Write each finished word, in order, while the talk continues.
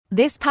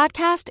This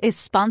podcast is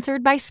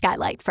sponsored by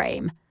Skylight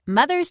Frame.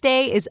 Mother's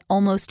Day is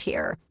almost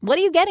here. What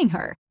are you getting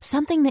her?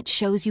 Something that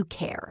shows you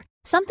care.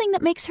 Something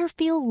that makes her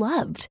feel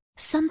loved.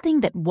 Something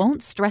that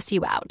won't stress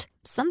you out.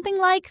 Something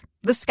like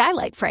the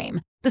Skylight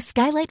Frame. The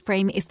Skylight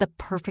Frame is the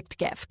perfect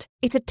gift.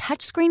 It's a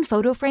touchscreen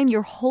photo frame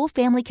your whole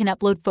family can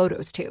upload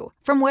photos to,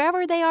 from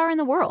wherever they are in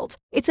the world.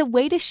 It's a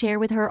way to share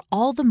with her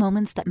all the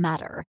moments that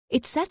matter.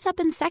 It sets up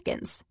in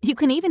seconds. You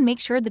can even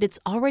make sure that it's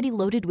already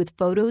loaded with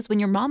photos when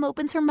your mom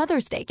opens her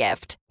Mother's Day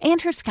gift.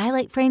 And her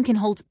Skylight Frame can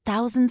hold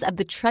thousands of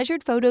the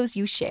treasured photos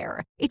you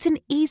share. It's an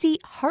easy,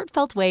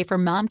 heartfelt way for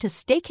mom to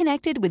stay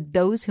connected with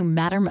those who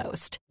matter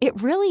most.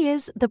 It really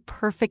is the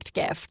perfect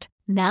gift.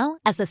 Now,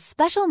 as a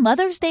special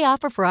Mother's Day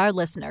offer for our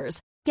listeners,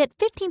 get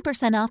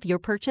 15% off your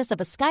purchase of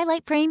a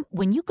Skylight Frame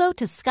when you go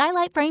to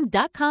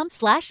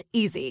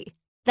skylightframe.com/easy.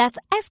 That's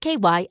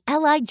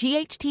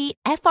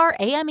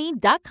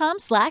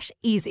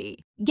SKYLIGHTFRAME.com/easy.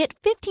 Get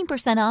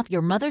 15% off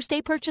your Mother's Day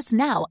purchase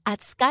now at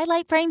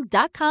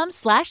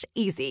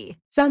skylightframe.com/easy.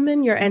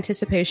 Summon your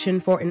anticipation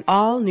for an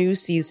all-new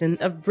season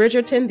of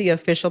Bridgerton, the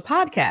official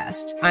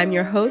podcast. I'm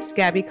your host,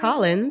 Gabby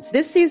Collins.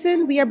 This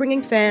season, we are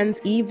bringing fans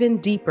even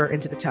deeper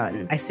into the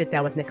ton. I sit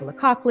down with Nicola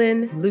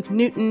Coughlan, Luke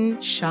Newton,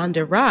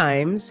 Shonda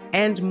Rhimes,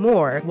 and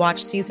more.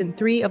 Watch season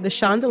 3 of the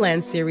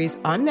Shondaland series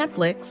on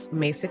Netflix,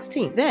 May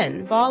 16th.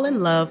 Then fall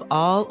in love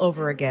all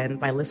over again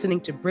by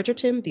listening to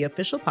Bridgerton, the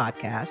official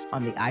podcast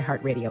on the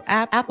iHeartRadio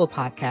app, Apple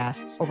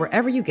Podcasts, or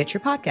wherever you get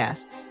your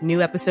podcasts.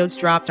 New episodes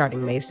drop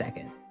starting May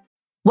 2nd.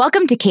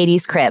 Welcome to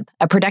Katie's Crib,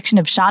 a production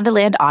of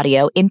Shondaland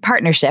Audio in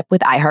partnership with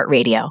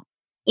iHeartRadio.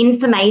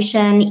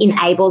 Information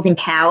enables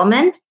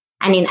empowerment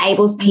and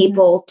enables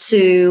people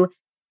to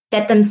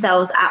set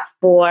themselves up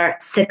for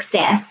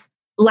success.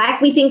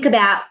 Like we think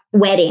about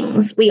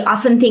weddings, we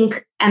often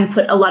think and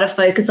put a lot of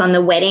focus on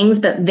the weddings,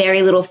 but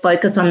very little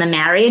focus on the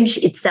marriage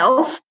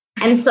itself.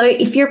 And so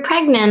if you're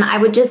pregnant, I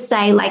would just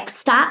say,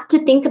 start to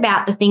think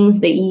about the things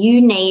that you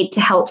need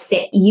to help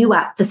set you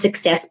up for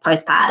success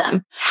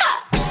postpartum.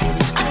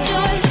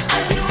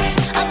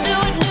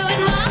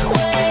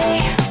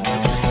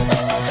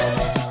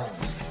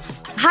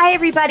 Hi,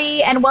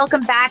 everybody, and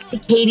welcome back to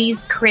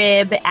Katie's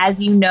Crib.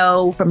 As you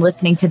know from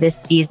listening to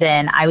this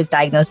season, I was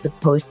diagnosed with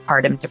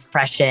postpartum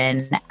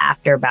depression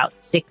after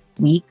about 6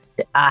 weeks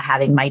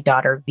having my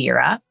daughter,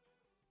 Vera.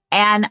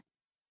 And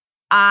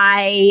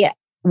I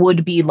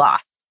would be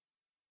lost,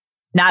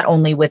 not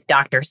only with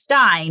Dr.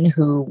 Stein,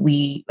 who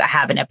we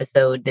have an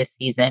episode this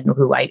season,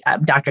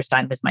 Dr.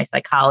 Stein was my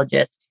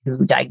psychologist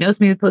who diagnosed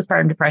me with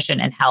postpartum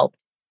depression and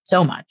helped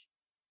so much.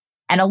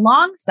 And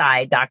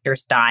alongside Dr.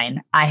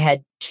 Stein, I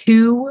had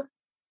 2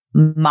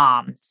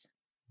 moms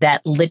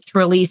that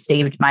literally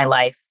saved my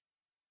life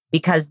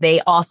because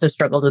they also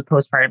struggled with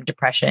postpartum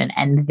depression.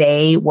 And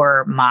they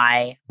were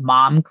my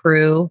mom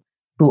crew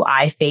who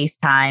I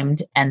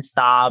FaceTimed and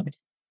sobbed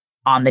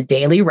on the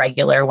daily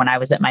regular when I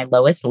was at my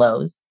lowest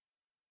lows.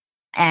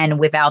 And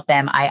without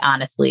them, I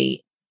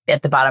honestly,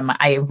 at the bottom,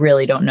 I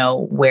really don't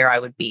know where I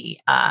would be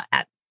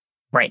at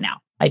right now.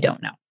 I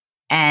don't know.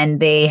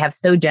 And they have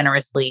so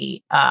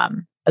generously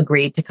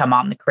agreed to come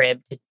on the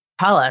crib to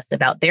tell us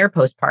about their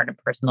postpartum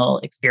personal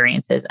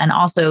experiences and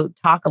also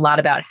talk a lot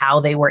about how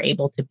they were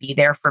able to be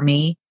there for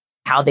me,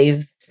 how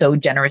they've so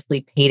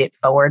generously paid it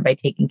forward by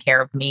taking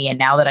care of me. And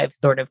now that I've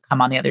sort of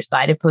come on the other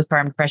side of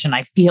postpartum depression,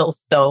 I feel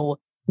so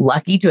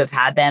lucky to have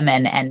had them.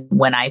 And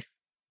when I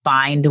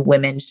find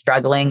women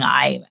struggling,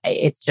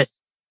 it's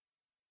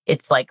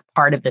like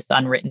part of this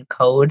unwritten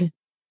code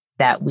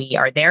that we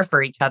are there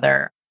for each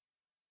other.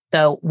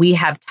 So we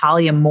have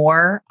Talia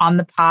Moore on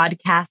the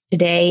podcast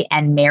today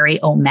and Mary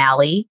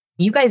O'Malley.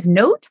 You guys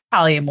know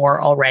Talia Moore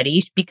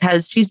already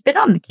because she's been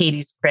on the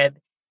Katie's Crib.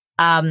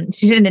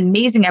 She did an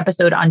amazing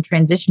episode on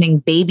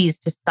transitioning babies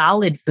to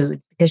solid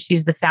foods because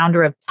she's the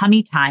founder of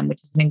Tummy Time,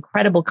 which is an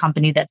incredible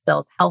company that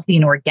sells healthy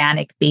and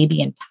organic baby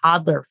and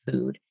toddler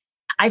food.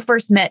 I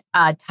first met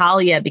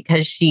Talia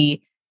because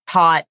she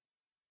taught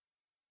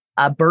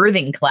a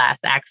birthing class,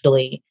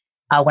 actually,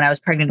 when I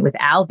was pregnant with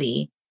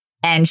Albie.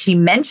 And she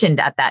mentioned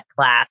at that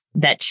class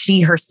that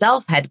she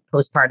herself had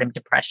postpartum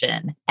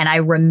depression. And I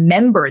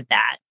remembered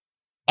that,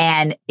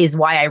 and is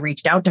why I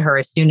reached out to her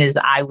as soon as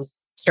I was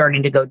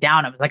starting to go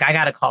down. I was like, I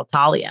got to call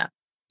Talia.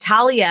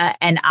 Talia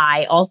and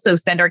I also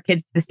send our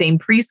kids to the same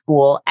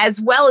preschool,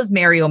 as well as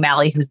Mary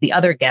O'Malley, who's the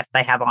other guest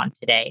I have on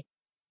today.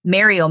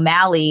 Mary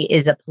O'Malley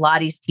is a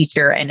Pilates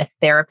teacher and a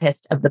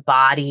therapist of the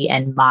body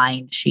and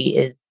mind. She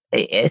is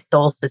a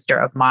soul sister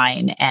of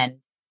mine. And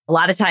a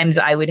lot of times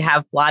I would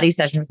have Pilates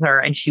sessions with her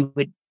and she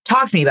would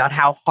talk to me about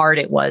how hard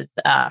it was,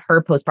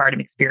 her postpartum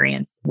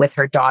experience with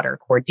her daughter,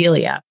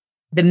 Cordelia.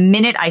 The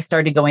minute I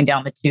started going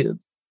down the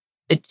tubes,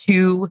 the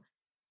 2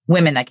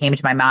 women that came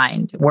to my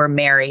mind were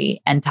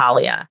Mary and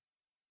Talia.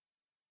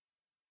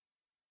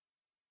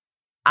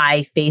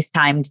 I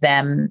FaceTimed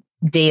them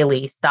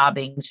daily,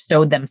 sobbing,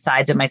 showed them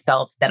sides of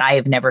myself that I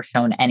have never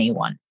shown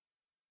anyone.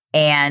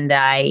 And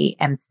I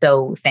am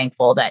so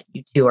thankful that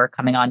you 2 are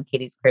coming on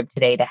Katie's Crib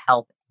today to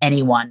help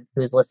anyone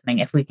who's listening.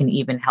 If we can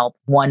even help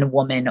one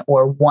woman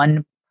or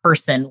one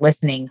person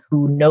listening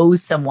who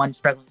knows someone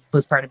struggling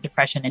with postpartum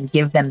depression and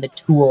give them the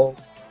tools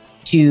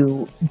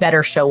to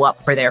better show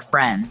up for their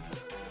friends,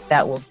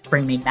 that will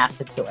bring me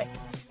massive joy.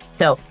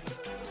 So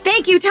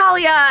thank you,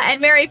 Talia and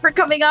Mary, for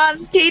coming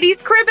on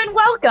Katie's Crib, and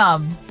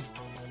welcome.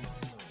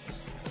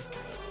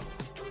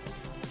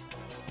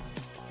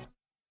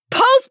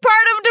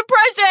 Postpartum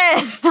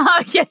depression.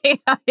 I'm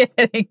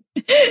kidding.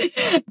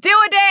 Do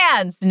a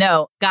dance.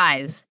 No,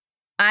 guys,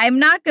 I'm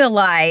not going to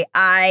lie.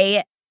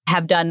 I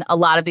have done a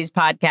lot of these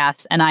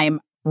podcasts and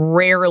I'm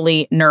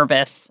rarely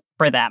nervous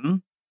for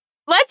them.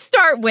 Let's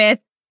start with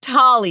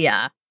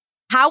Talia.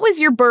 How was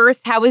your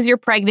birth? How was your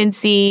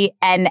pregnancy?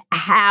 And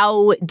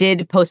how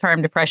did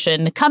postpartum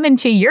depression come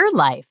into your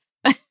life?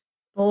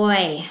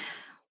 Boy,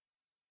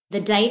 the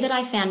day that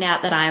I found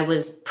out that I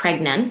was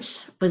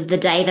pregnant was the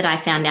day that I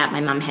found out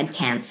my mum had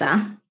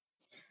cancer.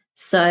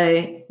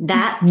 So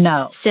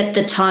that set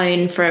the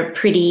tone for a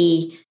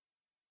pretty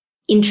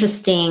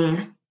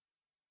interesting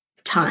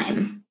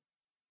time.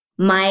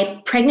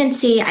 My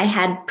pregnancy, I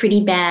had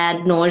pretty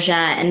bad nausea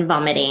and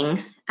vomiting.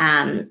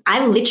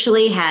 I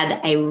literally had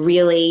a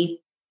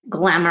really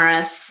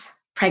glamorous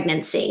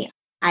pregnancy.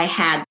 I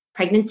had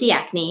pregnancy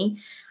acne.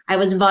 I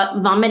was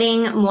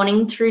vomiting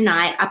morning through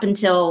night up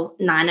until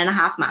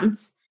 9.5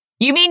 months.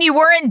 You mean you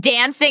weren't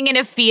dancing in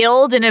a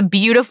field in a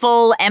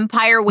beautiful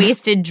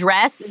empire-waisted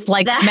dress,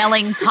 like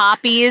smelling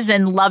poppies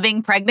and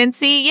loving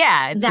pregnancy?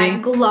 Yeah.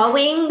 That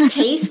glowing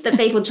piece that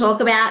people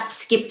talk about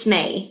skipped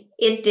me.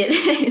 It did.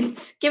 It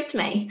skipped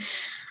me.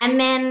 And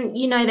then,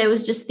 there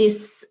was just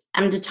this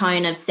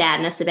undertone of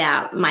sadness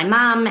about my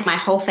mum. My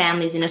whole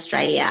family's in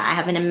Australia. I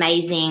have an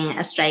amazing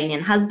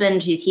Australian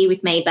husband who's here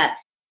with me, but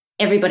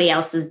everybody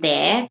else is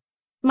there.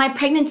 My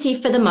pregnancy,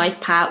 for the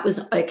most part, was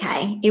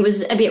okay. It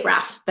was a bit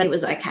rough, but it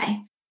was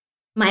okay.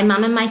 My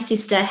mum and my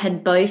sister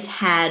had both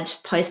had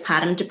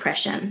postpartum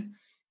depression.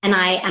 And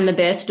I am a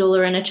birth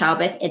doula and a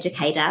childbirth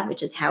educator,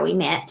 which is how we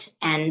met.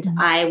 And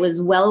I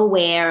was well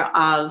aware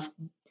of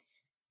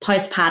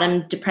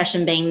postpartum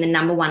depression being the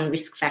number one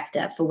risk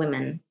factor for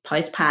women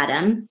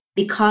postpartum.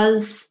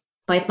 Because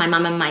both my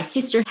mum and my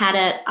sister had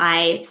it,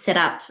 I set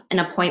up an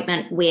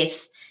appointment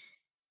with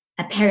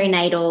a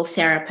perinatal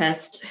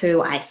therapist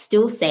who I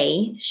still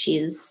see.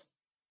 She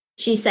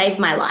saved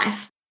my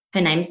life.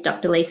 Her name's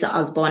Dr. Lisa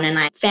Osborne, and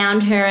I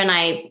found her and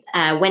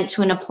I went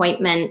to an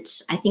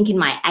appointment, I think in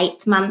my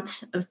 8th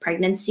month of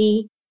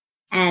pregnancy,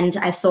 and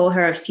I saw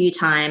her a few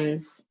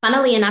times.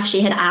 Funnily enough,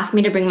 she had asked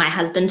me to bring my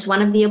husband to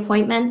one of the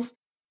appointments,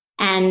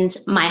 and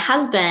my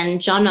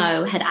husband,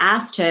 Jono, had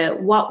asked her,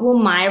 what will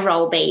my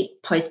role be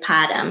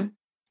postpartum?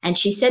 And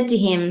she said to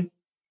him,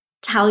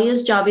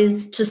 Talia's job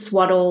is to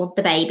swaddle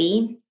the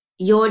baby.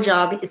 Your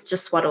job is to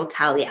swaddle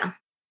Talia.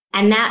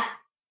 And that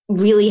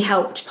really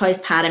helped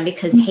postpartum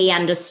because he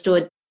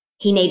understood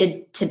he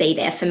needed to be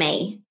there for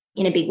me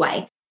in a big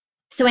way.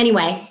 So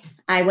anyway,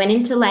 I went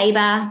into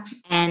labor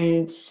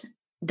and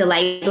the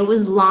labor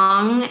was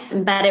long,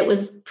 but it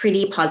was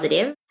pretty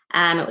positive.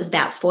 It was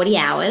about 40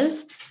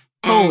 hours.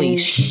 Holy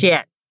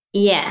shit.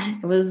 Yeah,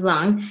 it was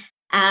long.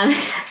 I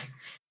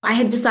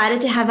had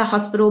decided to have a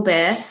hospital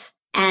birth.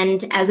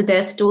 And as a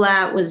birth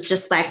doula, was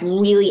just like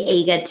really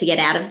eager to get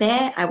out of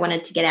there. I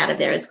wanted to get out of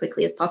there as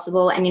quickly as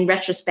possible. And in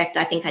retrospect,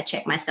 I think I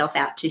checked myself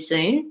out too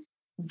soon.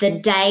 The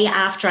day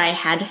after I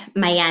had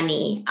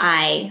Mayani,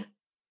 I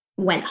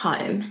went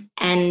home,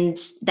 and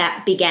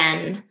that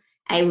began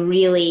a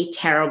really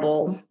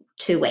terrible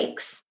 2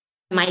 weeks.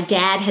 My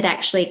dad had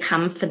actually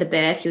come for the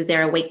birth. He was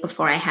there a week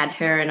before I had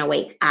her and a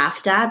week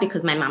after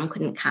because my mum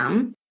couldn't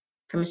come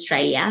from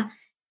Australia.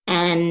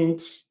 And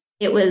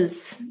it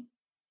was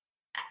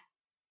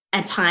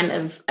a time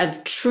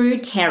of true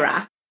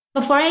terror.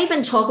 Before I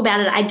even talk about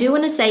it, I do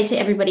want to say to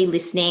everybody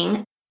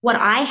listening, what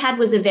I had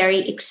was a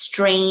very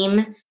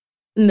extreme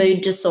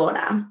mood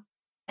disorder.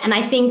 And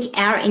I think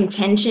our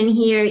intention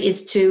here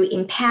is to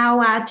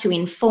empower, to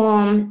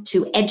inform,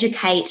 to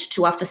educate,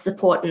 to offer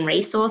support and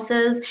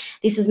resources.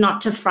 This is not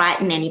to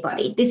frighten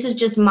anybody. This is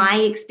just my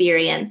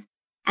experience.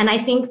 And I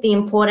think the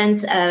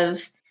importance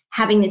of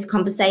having this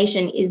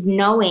conversation is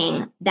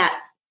knowing that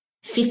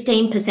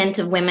 15%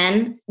 of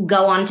women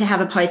go on to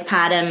have a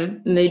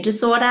postpartum mood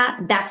disorder.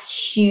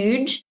 That's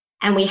huge.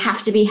 And we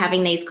have to be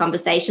having these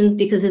conversations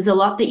because there's a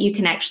lot that you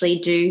can actually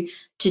do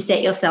to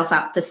set yourself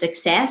up for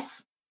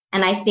success.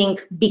 And I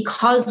think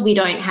because we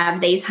don't have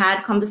these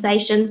hard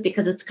conversations,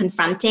 because it's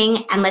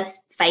confronting, and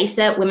let's face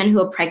it, women who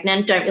are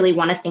pregnant don't really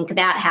want to think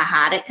about how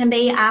hard it can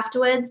be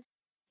afterwards.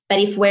 But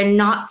if we're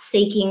not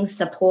seeking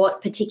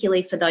support,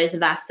 particularly for those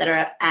of us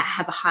that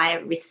have a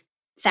higher risk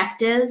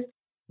factors,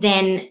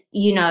 then,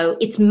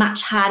 it's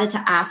much harder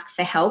to ask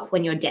for help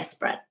when you're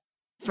desperate.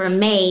 For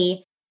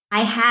me,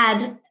 I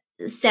had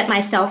set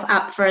myself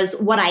up for as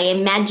what I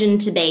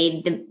imagined to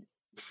be the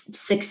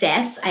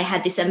success. I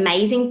had this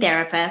amazing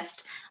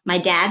therapist. My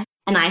dad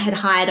and I had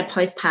hired a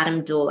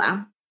postpartum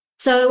doula.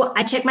 So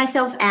I checked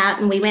myself out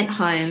and we went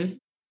home.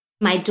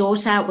 My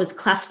daughter was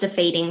cluster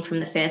feeding from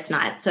the first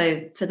night.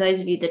 So for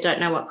those of you that don't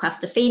know what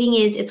cluster feeding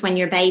is, it's when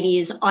your baby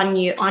is on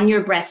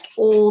your breast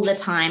all the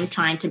time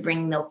trying to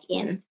bring milk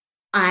in.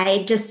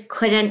 I just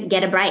couldn't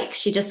get a break.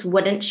 She just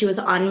wouldn't. She was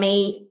on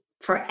me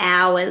for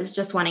hours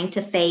just wanting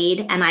to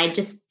feed, and I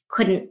just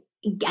couldn't,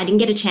 I didn't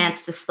get a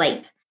chance to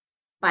sleep.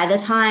 By the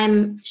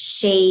time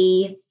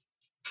she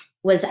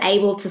was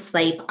able to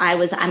sleep, I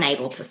was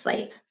unable to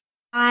sleep.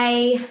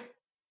 I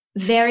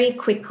very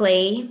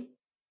quickly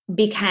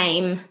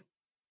became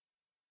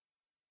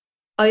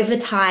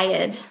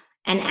overtired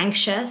and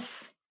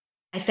anxious.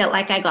 I felt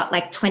like I got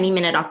like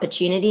 20-minute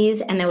opportunities,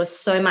 and there was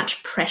so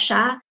much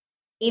pressure.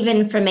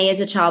 Even for me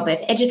as a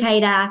childbirth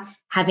educator,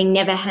 having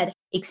never had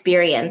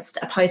experienced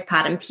a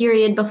postpartum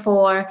period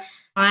before,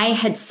 I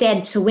had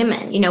said to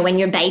women, when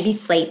your baby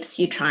sleeps,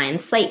 you try and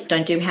sleep,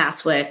 don't do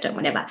housework, don't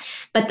whatever.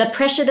 But the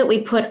pressure that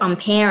we put on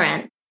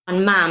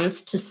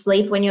mums to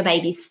sleep when your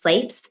baby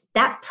sleeps,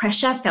 that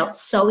pressure felt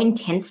so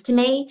intense to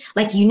me.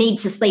 Like, you need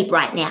to sleep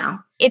right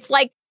now. It's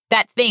like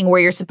that thing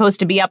where you're supposed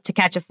to be up to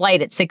catch a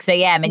flight at 6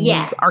 a.m. and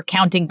you are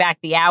counting back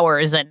the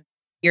hours and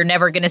you're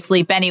never going to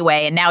sleep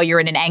anyway. And now you're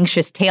in an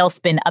anxious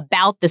tailspin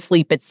about the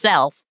sleep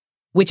itself,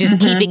 which is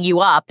keeping you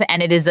up.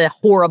 And it is a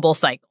horrible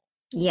cycle.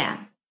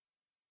 Yeah.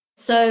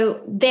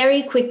 So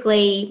very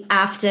quickly,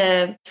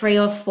 after 3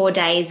 or 4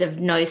 days of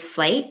no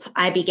sleep,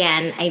 I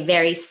began a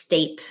very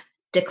steep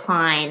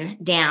decline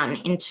down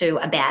into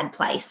a bad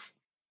place.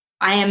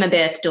 I am a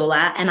birth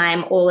doula and I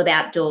am all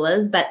about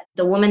doulas, but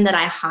the woman that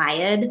I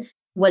hired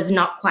was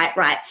not quite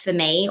right for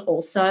me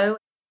also.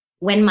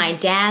 When my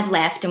dad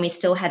left and we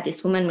still had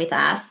this woman with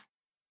us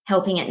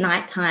helping at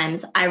night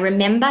times, I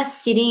remember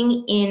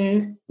sitting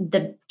in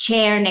the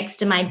chair next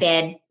to my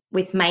bed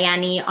with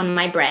Mayani on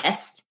my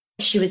breast.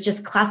 She was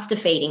just cluster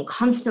feeding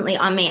constantly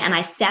on me. And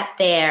I sat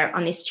there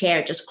on this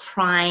chair just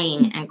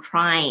crying and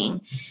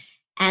crying.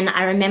 And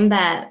I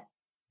remember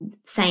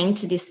saying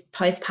to this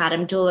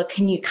postpartum doula,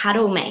 "Can you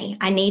cuddle me?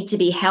 I need to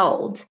be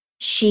held."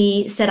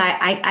 She said,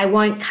 I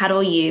won't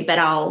cuddle you, but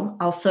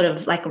I'll sort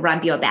of like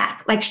rub your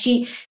back. Like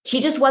she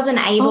just wasn't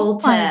able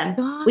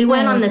to, we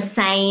weren't on the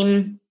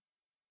same,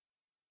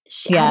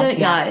 I don't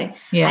know.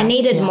 Yeah, I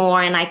needed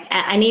more, and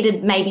I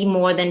needed maybe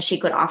more than she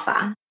could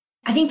offer.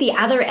 I think the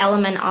other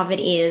element of it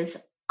is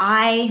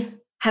I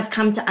have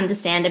come to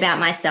understand about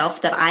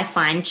myself that I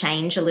find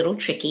change a little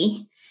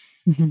tricky.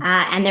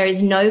 And there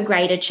is no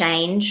greater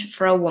change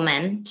for a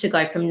woman to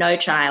go from no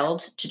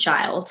child to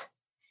child.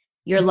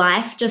 Your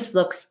life just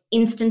looks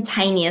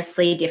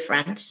instantaneously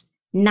different.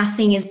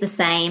 Nothing is the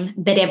same,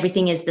 but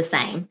everything is the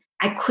same.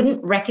 I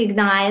couldn't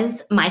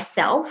recognize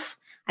myself.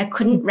 I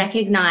couldn't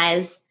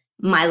recognize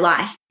my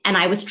life. And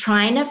I was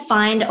trying to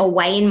find a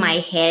way in my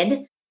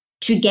head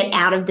to get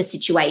out of the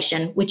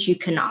situation, which you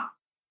cannot.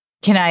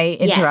 Can I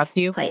interrupt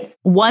you? Please.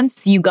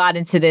 Once you got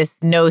into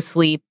this no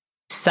sleep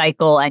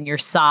cycle and you're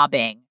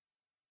sobbing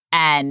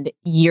and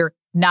you're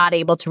not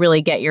able to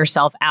really get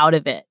yourself out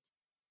of it,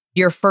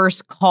 your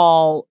first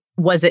call,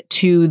 was it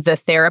to the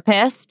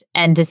therapist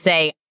and to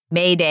say,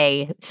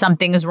 "Mayday,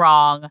 something's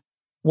wrong.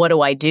 What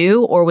do I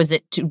do?" Or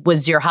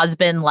was your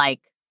husband like,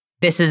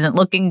 "This isn't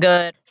looking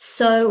good"?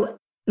 So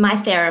my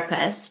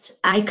therapist,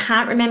 I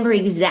can't remember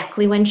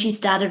exactly when she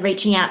started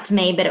reaching out to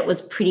me, but it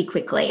was pretty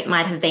quickly. It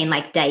might have been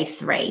like day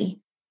 3.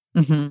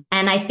 And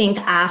I think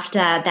after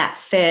that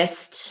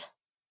first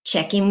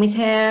check-in with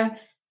her,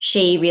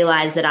 she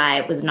realized that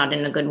I was not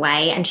in a good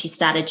way, and she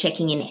started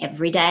checking in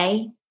every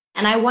day.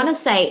 And I want to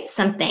say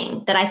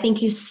something that I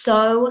think is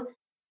so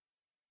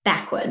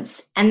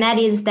backwards, and that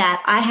is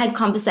that I had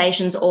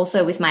conversations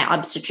also with my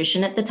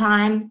obstetrician at the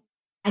time.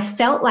 I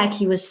felt like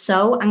he was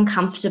so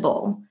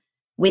uncomfortable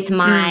with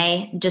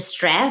my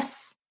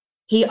distress.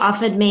 He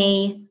offered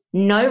me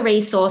no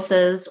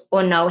resources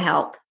or no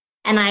help.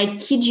 And I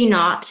kid you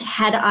not,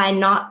 had I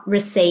not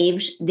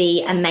received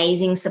the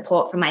amazing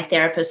support from my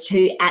therapist,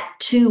 who at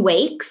 2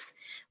 weeks,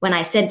 when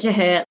I said to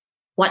her,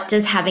 "What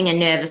does having a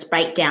nervous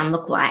breakdown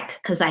look like?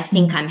 Because I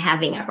think I'm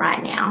having it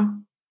right now."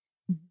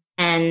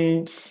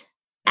 And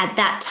at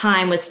that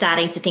time was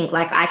starting to think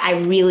like, I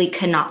really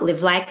cannot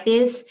live like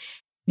this.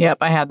 Yep,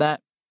 I had that.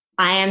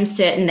 I am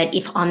certain that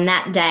if on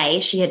that day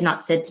she had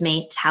not said to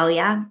me,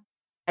 "Talia,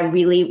 I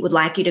really would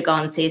like you to go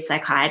and see a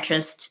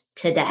psychiatrist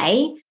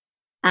today,"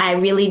 I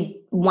really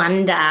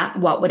wonder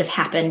what would have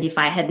happened if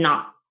I had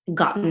not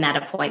gotten that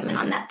appointment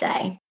on that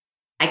day.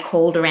 I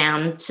called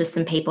around to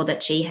some people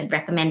that she had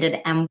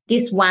recommended, and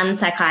this one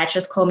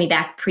psychiatrist called me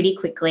back pretty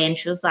quickly, and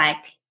she was like,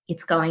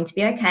 "It's going to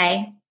be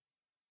okay.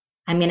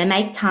 I'm going to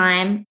make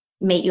time,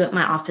 meet you at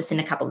my office in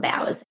a couple of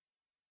hours."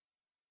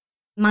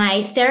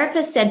 My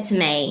therapist said to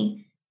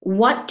me,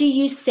 "What do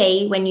you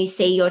see when you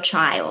see your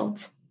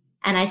child?"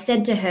 And I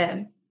said to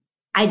her,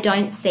 "I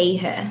don't see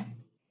her.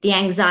 The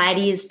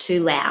anxiety is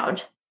too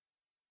loud."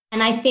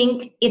 And I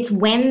think it's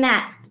when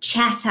that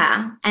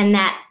chatter and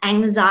that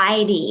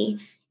anxiety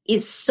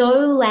is so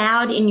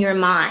loud in your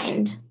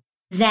mind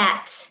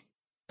that,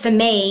 for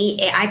me,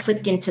 I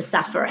flipped into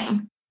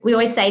suffering. We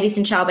always say this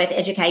in childbirth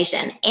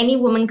education: any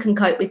woman can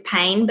cope with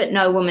pain, but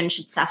no woman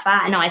should suffer.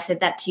 I know I said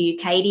that to you,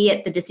 Katie,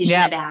 at the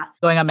decision about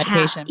going on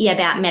medication.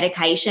 About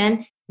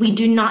medication. We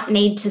do not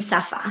need to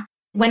suffer.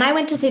 When I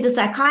went to see the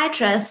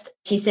psychiatrist,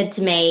 she said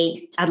to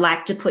me, I'd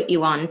like to put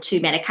you on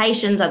 2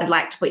 medications. I'd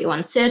like to put you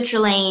on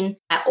sertraline.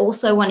 I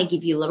also want to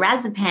give you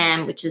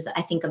lorazepam, which is,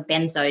 I think, a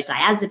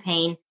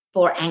benzodiazepine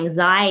for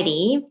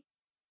anxiety.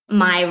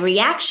 My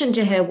reaction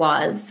to her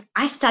was,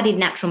 I studied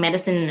natural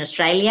medicine in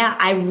Australia.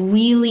 I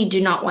really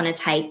do not want to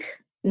take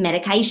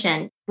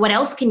medication. What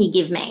else can you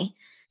give me?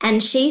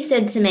 And she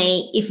said to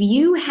me, if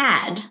you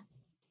had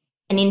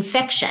an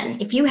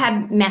infection, if you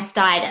had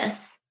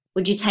mastitis,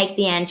 would you take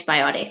the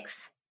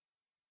antibiotics?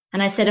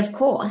 And I said, of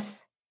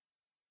course.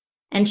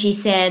 And she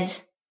said,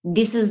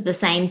 this is the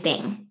same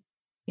thing.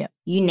 Yep.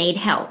 You need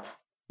help.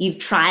 You've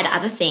tried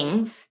other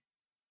things.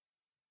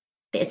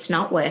 It's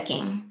not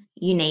working.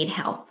 You need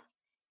help.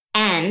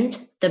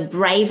 And the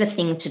braver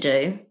thing to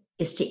do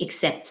is to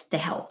accept the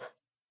help.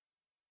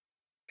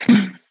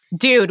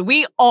 Dude,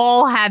 we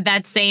all had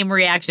that same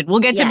reaction. We'll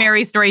get to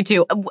Mary's story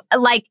too.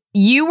 Like,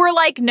 you were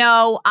like,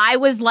 no. I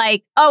was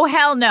like, oh,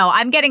 hell no.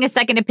 I'm getting a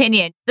second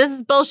opinion. This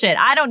is bullshit.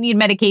 I don't need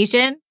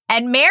medication.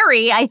 And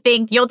Mary, I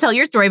think you'll tell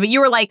your story, but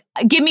you were like,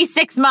 give me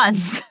 6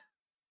 months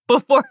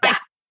before.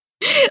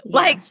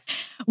 Like,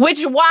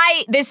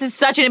 why this is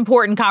such an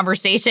important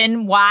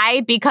conversation.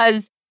 Why?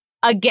 Because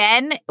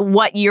again,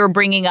 what you're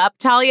bringing up,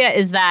 Talia,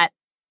 is that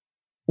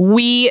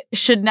we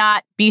should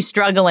not be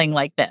struggling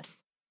like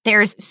this.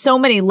 There's so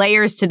many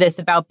layers to this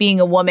about being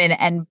a woman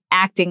and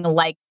acting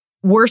like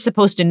we're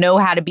supposed to know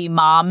how to be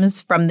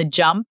moms from the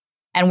jump.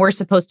 And we're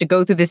supposed to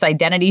go through this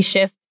identity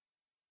shift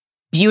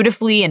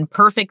beautifully and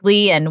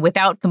perfectly and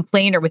without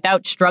complaint or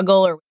without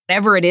struggle or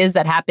whatever it is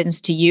that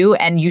happens to you.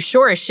 And you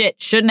sure as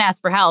shit shouldn't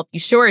ask for help. You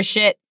sure as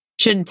shit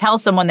shouldn't tell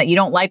someone that you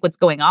don't like what's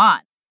going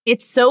on.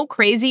 It's so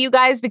crazy, you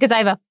guys, because I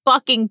have a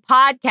fucking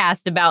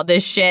podcast about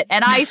this shit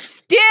and I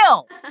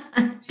still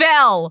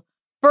fell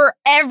for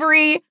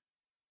every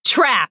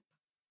trap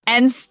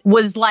and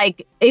was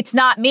like, it's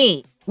not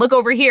me. Look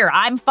over here.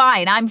 I'm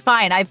fine. I've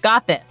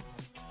got this.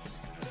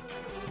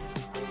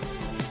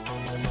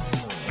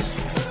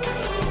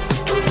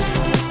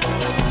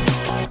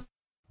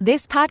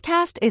 This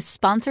podcast is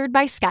sponsored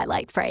by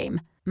Skylight Frame.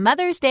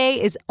 Mother's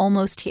Day is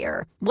almost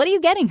here. What are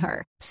you getting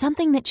her?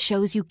 Something that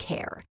shows you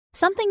care.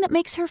 Something that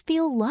makes her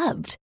feel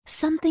loved.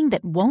 Something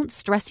that won't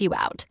stress you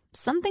out.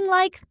 Something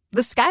like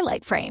the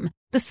Skylight Frame.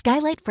 The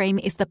Skylight Frame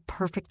is the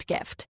perfect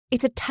gift.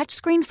 It's a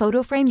touchscreen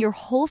photo frame your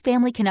whole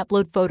family can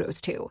upload photos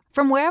to,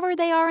 from wherever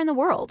they are in the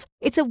world.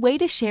 It's a way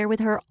to share with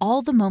her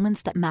all the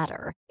moments that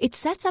matter. It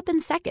sets up in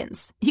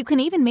seconds. You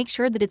can even make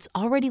sure that it's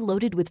already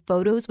loaded with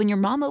photos when your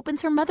mom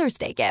opens her Mother's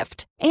Day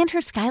gift. And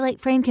her Skylight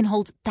Frame can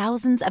hold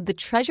thousands of the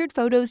treasured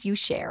photos you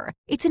share.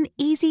 It's an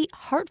easy,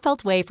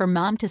 heartfelt way for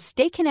mom to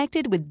stay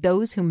connected with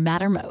those who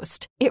matter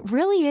most. It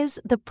really is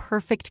the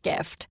perfect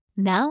gift.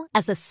 Now,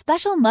 as a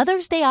special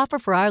Mother's Day offer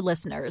for our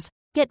listeners,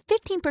 get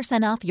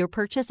 15% off your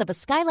purchase of a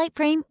Skylight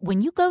Frame when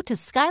you go to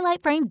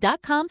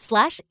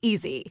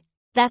skylightframe.com/easy.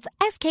 That's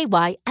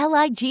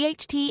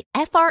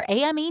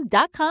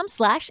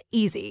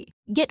SKYLIGHTFRAME.com/easy.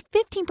 Get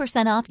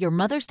 15% off your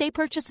Mother's Day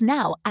purchase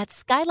now at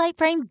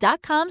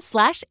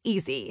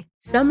skylightframe.com/easy.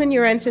 Summon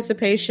your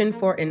anticipation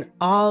for an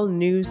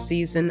all-new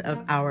season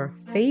of our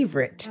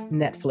favorite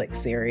Netflix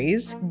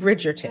series,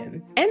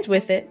 Bridgerton. And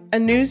with it, a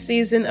new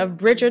season of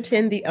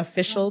Bridgerton, the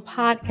official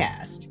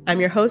podcast.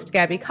 I'm your host,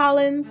 Gabby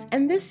Collins,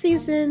 and this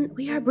season,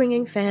 we are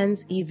bringing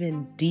fans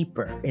even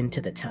deeper into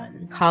the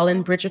ton.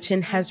 Colin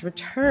Bridgerton has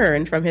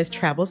returned from his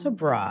travels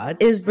abroad.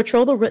 Is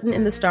betrothal written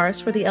in the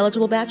stars for the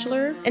eligible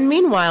bachelor? And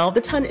meanwhile,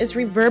 the ton is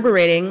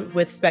reverberating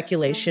with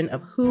speculation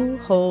of who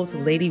holds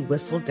Lady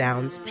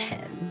Whistledown's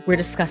pen. We're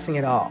discussing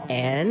it all.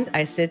 And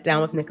I sit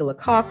down with Nicola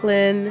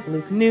Coughlan,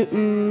 Luke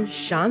Newton,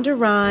 Shonda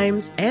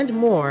Rhimes, and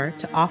more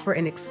to offer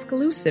an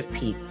exclusive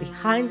peek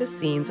behind the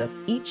scenes of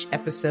each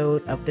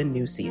episode of the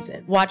new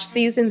season. Watch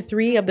season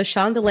 3 of the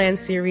Shondaland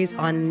series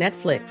on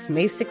Netflix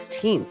May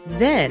 16th.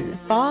 Then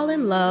fall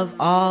in love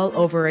all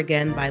over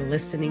again by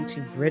listening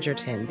to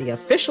Bridgerton, the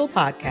official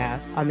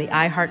podcast on the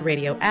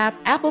iHeartRadio app,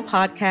 Apple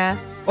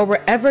Podcasts, or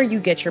wherever you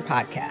get your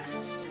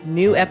podcasts.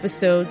 New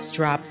episodes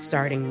drop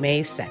starting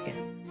May 2nd.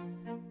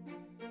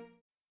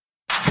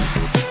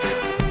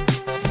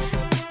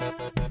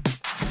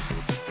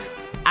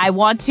 I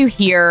want to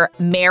hear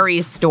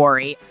Mary's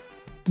story.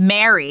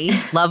 Mary,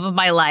 love of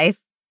my life,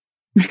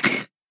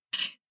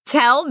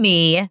 tell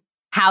me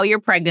how your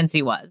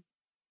pregnancy was.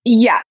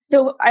 Yeah.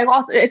 So I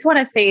just want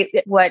to say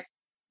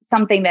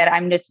something that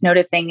I'm just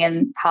noticing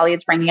and Holly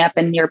is bringing up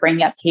and you're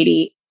bringing up,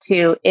 Katie,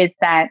 too, is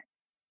that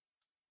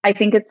I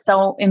think it's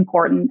so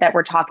important that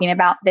we're talking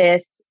about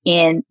this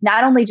in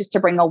not only just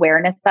to bring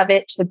awareness of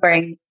it,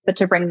 but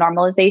to bring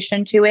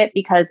normalization to it,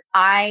 because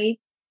I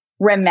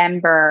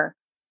remember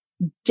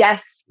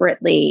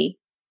desperately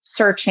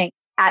searching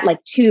at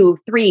like 2,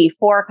 3,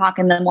 4 o'clock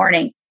in the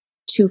morning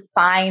to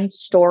find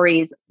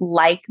stories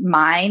like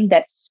mine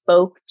that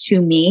spoke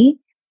to me,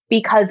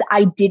 because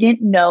I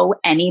didn't know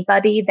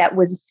anybody that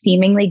was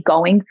seemingly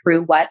going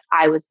through what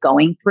I was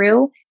going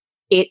through.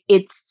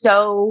 It's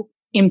so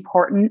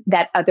important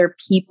that other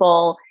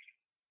people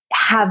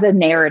have a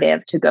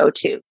narrative to go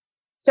to.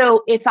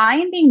 So if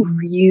I'm being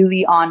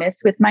really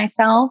honest with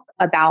myself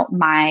about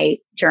my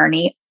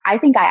journey, I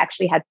think I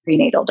actually had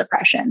prenatal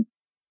depression.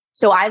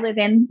 So I live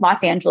in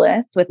Los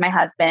Angeles with my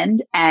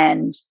husband,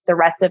 and the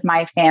rest of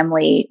my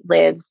family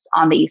lives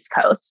on the East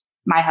Coast,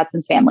 my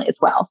husband's family as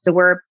well. So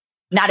we're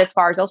not as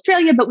far as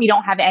Australia, but we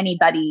don't have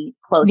anybody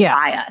close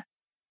by us.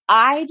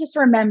 I just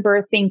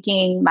remember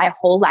thinking my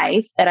whole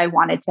life that I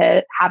wanted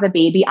to have a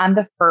baby. I'm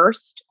the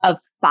first of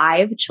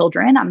 5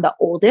 children. I'm the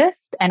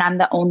oldest and I'm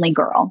the only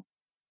girl.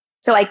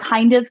 So I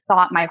kind of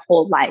thought my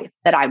whole life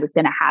that I was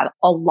going to have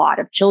a lot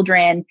of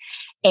children.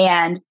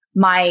 And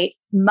my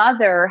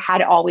mother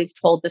had always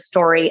told the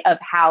story of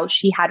how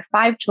she had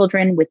 5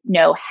 children with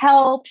no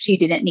help. She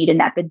didn't need an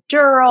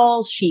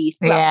epidural. She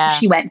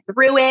went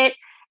through it.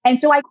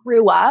 And so I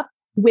grew up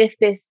with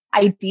this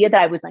idea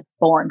that I was like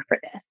born for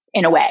this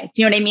in a way.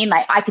 Do you know what I mean?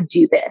 Like I could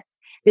do this.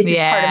 This is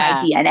part of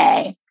my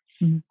DNA.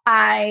 Mm-hmm.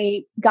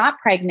 I got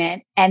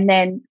pregnant and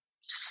then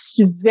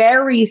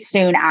very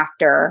soon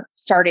after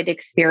started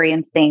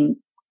experiencing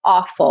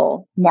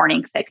awful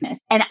morning sickness.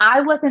 And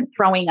I wasn't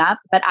throwing up,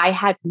 but I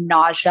had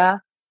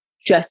nausea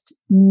just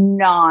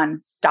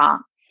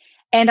nonstop.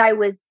 And I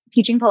was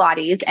teaching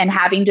Pilates and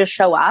having to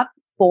show up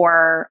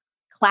for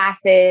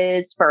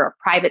classes, for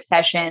private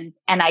sessions.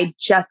 And I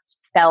just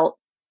felt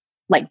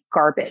like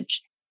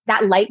garbage.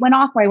 That light went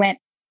off where I went,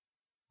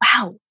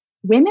 wow,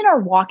 women are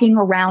walking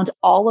around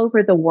all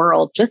over the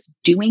world just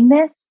doing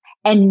this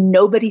and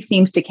nobody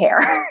seems to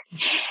care.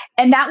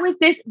 And that was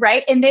this,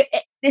 right? And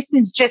this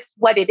is just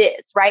what it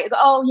is, right?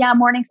 Oh yeah,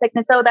 morning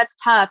sickness. Oh, that's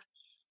tough.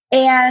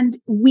 And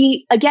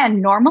we,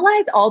 again,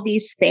 normalize all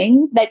these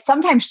things that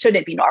sometimes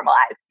shouldn't be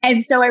normalized.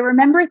 And so I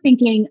remember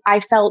thinking, I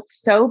felt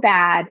so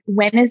bad.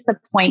 When is the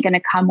point going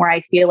to come where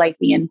I feel like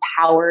the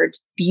empowered,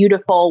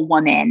 beautiful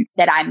woman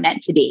that I'm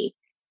meant to be?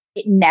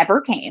 It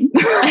never came.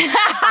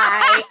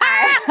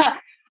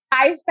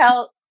 I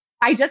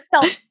just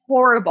felt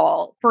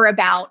horrible for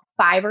about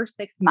 5 or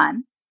 6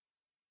 months.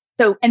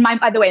 So, and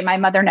by the way, my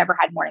mother never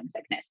had morning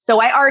sickness.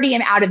 So I already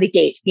am out of the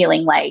gate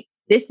feeling like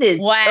this is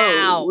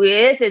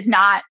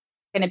not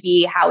going to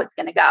be how it's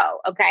going to go.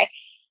 Okay.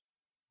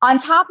 On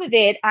top of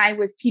it, I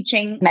was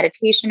teaching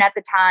meditation at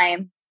the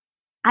time.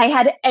 I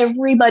had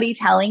everybody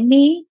telling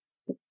me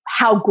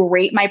how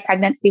great my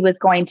pregnancy was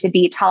going to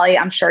be. Talia,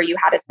 I'm sure you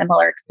had a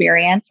similar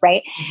experience,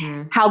 right?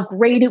 Mm-hmm. How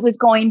great it was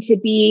going to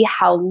be,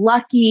 how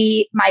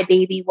lucky my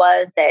baby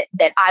was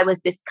that I was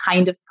this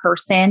kind of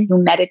person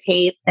who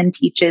meditates and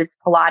teaches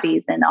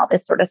Pilates and all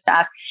this sort of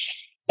stuff.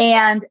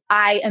 And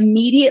I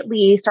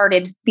immediately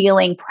started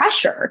feeling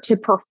pressure to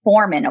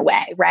perform in a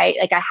way, right?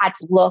 Like I had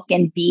to look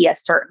and be a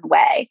certain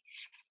way.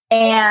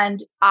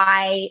 And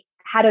I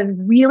had a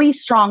really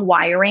strong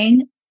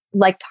wiring,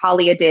 like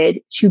Talia did,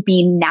 to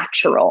be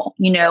natural.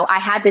 You know, I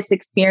had this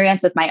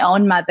experience with my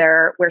own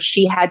mother where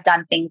she had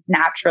done things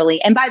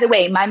naturally. And by the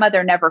way, my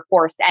mother never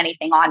forced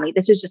anything on me.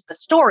 This is just the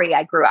story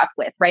I grew up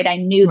with, right? I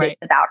knew this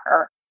about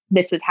her.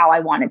 This was how I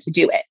wanted to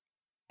do it.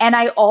 And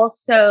I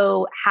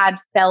also had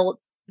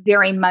felt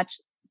very much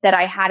that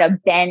I had a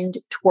bend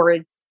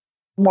towards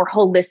more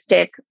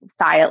holistic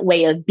style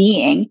way of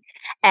being.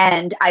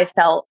 And I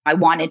felt I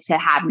wanted to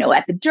have no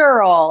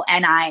epidural,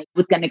 and I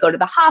was going to go to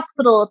the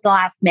hospital at the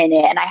last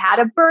minute, and I had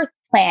a birth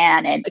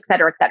plan, and et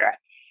cetera, et cetera.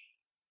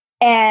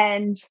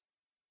 And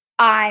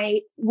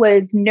I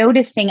was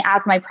noticing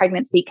as my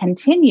pregnancy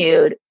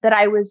continued that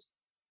I was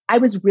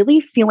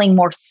really feeling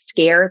more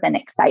scared than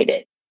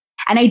excited.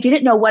 And I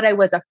didn't know what I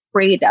was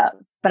afraid of,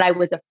 but I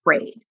was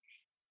afraid.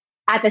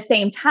 At the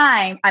same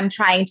time, I'm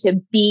trying to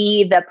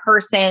be the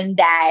person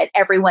that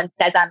everyone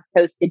says I'm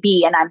supposed to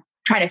be. And I'm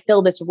trying to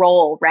fill this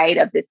role, right,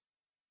 of this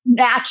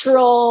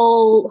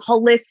natural,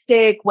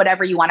 holistic,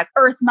 whatever you want to,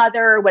 earth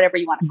mother, whatever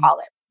you want to call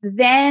it.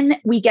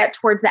 Then we get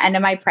towards the end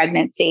of my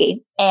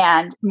pregnancy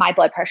and my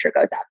blood pressure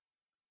goes up.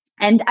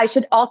 And I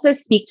should also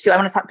I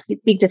want to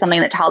speak to something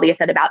that Talia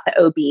said about the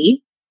OB.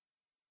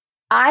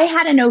 I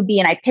had an OB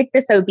and I picked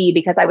this OB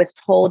because I was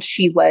told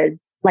she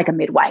was like a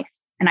midwife.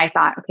 And I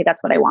thought, okay,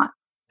 that's what I want.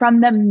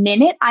 From the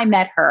minute I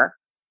met her,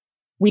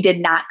 we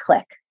did not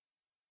click.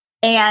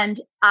 And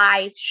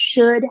I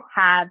should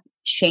have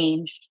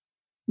changed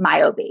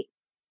my OB.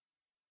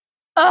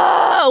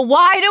 Oh,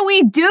 why do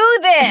we do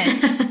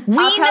this?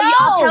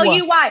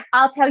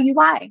 I'll tell you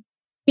why.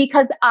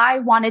 Because I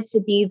wanted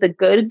to be the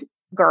good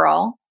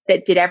girl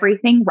that did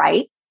everything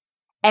right.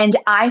 And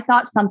I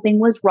thought something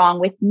was wrong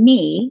with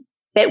me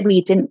that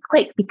we didn't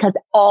click, because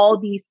all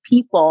these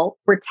people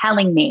were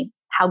telling me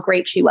how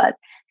great she was.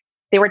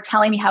 They were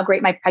telling me how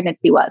great my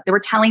pregnancy was. They were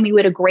telling me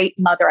what a great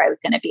mother I was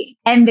going to be.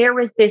 And there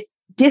was this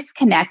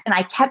disconnect, and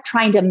I kept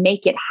trying to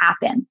make it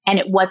happen, and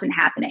it wasn't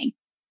happening.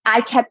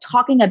 I kept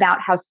talking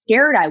about how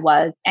scared I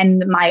was,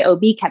 and my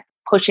OB kept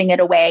pushing it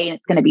away, and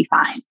it's going to be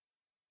fine.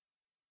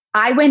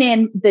 I went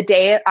in the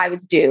day I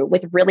was due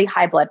with really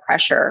high blood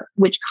pressure,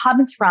 which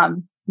comes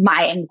from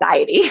my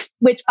anxiety,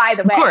 which, by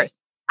the way,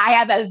 I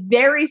have a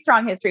very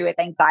strong history with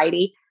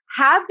anxiety,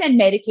 have been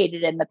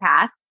medicated in the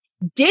past.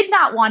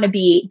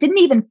 Didn't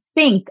even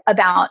think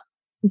about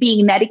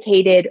being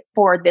medicated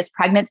for this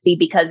pregnancy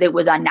because it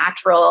was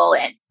unnatural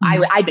and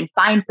I'd been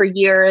fine for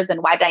years.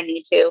 And why did I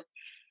need to?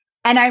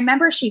 And I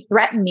remember she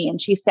threatened me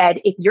and she said,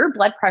 if your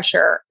blood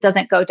pressure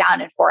doesn't go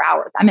down in 4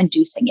 hours, I'm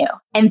inducing you.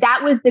 And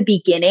that was the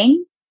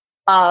beginning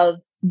of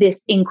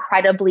this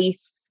incredibly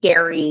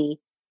scary,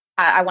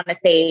 I want to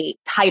say,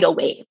 tidal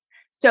wave.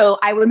 So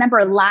I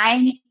remember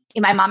my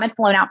mom had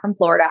flown out from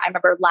Florida. I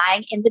remember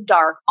lying in the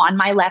dark on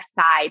my left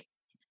side,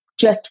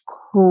 just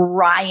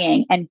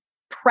crying and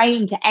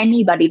praying to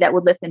anybody that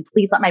would listen,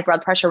 please let my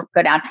blood pressure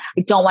go down.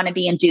 I don't want to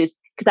be induced,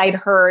 because I'd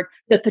heard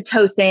the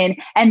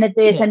Pitocin and the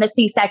this and the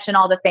C-section,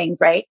 all the things,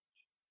 right?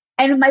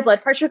 And my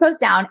blood pressure goes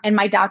down and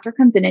my doctor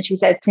comes in and she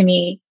says to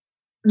me,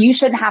 you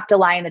shouldn't have to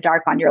lie in the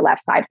dark on your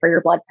left side for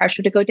your blood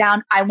pressure to go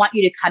down. I want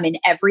you to come in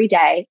every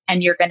day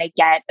and you're going to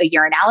get a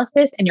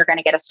urinalysis and you're going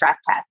to get a stress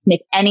test. And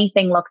if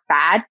anything looks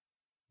bad,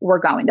 we're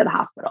going to the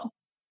hospital.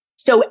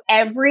 So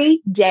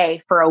every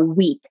day for a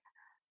week,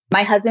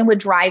 my husband would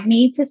drive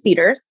me to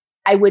Cedars.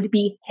 I would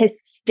be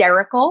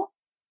hysterical,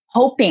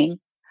 hoping,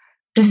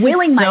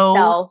 willing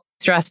myself.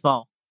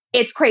 Stressful.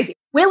 It's crazy.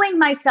 Willing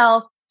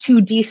myself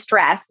to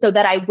de-stress so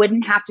that I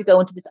wouldn't have to go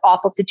into this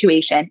awful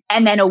situation.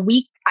 And then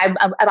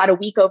about a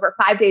week over,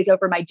 5 days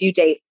over my due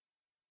date,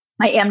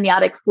 my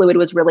amniotic fluid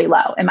was really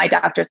low. And my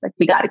doctor's like,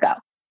 we got to go.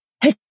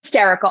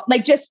 Hysterical.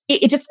 Like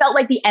it just felt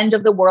like the end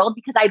of the world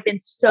because I'd been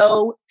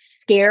so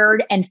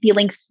scared and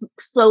feeling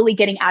slowly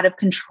getting out of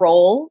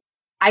control.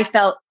 I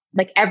felt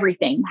like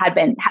everything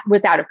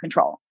was out of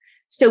control.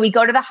 So we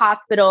go to the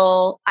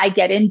hospital, I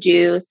get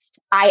induced.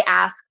 I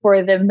ask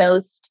for the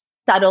most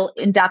subtle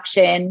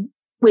induction,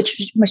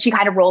 which she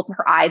kind of rolls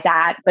her eyes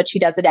at, but she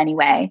does it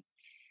anyway.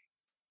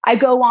 I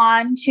go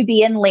on to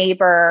be in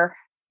labor.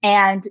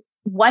 And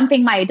one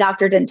thing my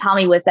doctor didn't tell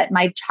me was that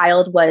my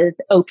child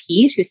was OP.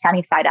 She was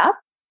sunny side up.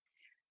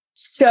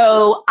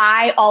 So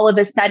I all of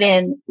a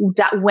sudden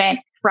went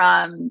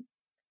from,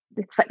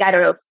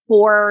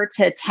 4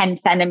 to 10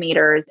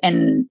 centimeters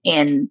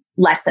in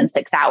less than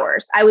 6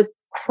 hours. I was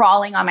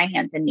crawling on my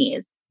hands and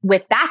knees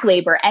with back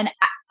labor. And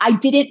I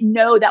didn't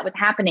know that was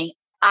happening.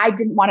 I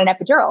didn't want an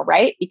epidural,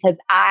 right? Because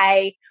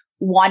I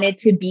wanted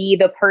to be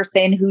the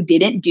person who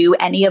didn't do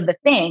any of the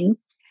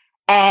things.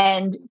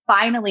 And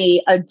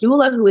finally, a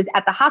doula who was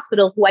at the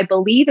hospital, who I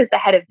believe is the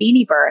head of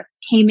Beanie Birth,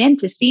 came in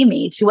to see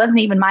me. She wasn't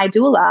even my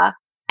doula,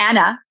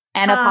 Anna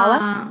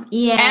Paula.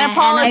 Yeah. Anna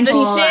Paula's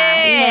the shit.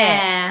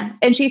 Yeah.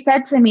 And she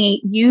said to me,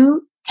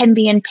 you can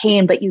be in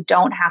pain, but you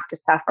don't have to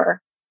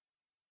suffer.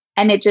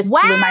 And it just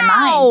blew my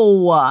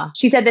mind.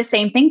 She said the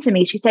same thing to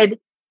me. She said,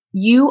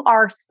 you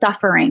are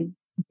suffering.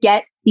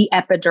 Get the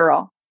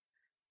epidural.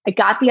 I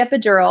got the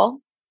epidural,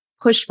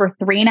 pushed for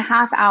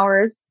 3.5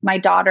 hours. My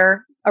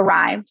daughter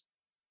arrived.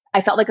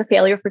 I felt like a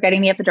failure for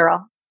getting the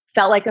epidural.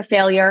 Felt like a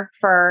failure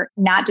for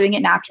not doing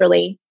it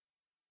naturally.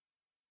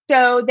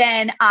 So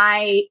then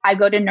I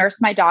go to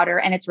nurse my daughter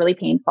and it's really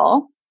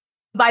painful.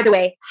 By the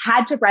way,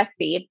 had to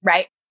breastfeed,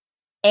 right?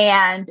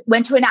 And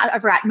went to a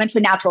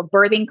natural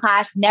birthing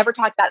class, never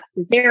talked about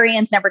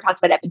cesareans, never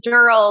talked about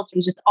epidurals. It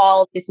was just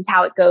this is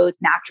how it goes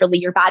naturally.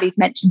 Your body's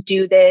meant to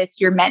do this.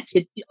 You're meant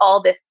to do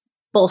all this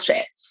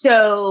bullshit.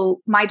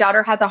 So my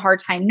daughter has a hard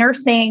time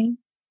nursing.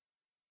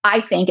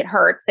 I think it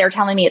hurts. They're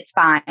telling me it's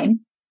fine.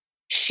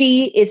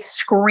 She is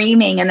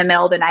screaming in the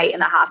middle of the night in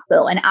the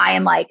hospital. And I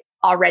am like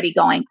already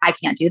going, I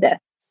can't do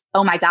this.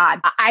 Oh my God.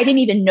 I didn't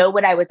even know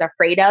what I was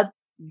afraid of.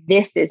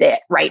 This is it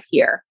right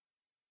here.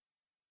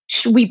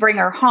 We bring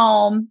her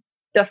home.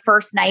 The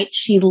first night,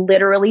 she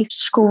literally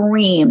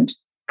screamed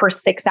for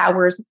 6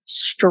 hours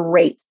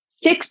straight.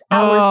 6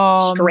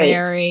 hours straight.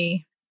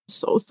 Mary,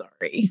 so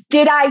sorry.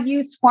 Did I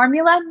use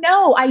formula?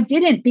 No, I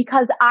didn't,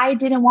 because I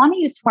didn't want to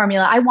use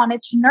formula. I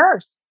wanted to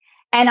nurse.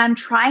 And I'm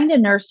trying to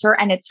nurse her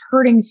and it's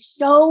hurting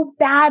so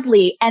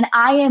badly. And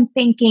I am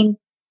thinking,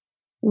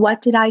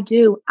 what did I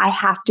do? I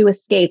have to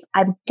escape.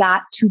 I've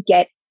got to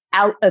get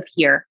out of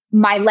here.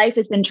 My life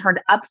has been turned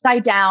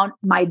upside down.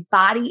 My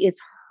body is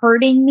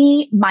hurting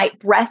me. My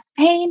breast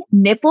pain,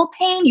 nipple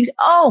pain.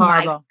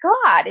 Horrible. My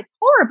God, it's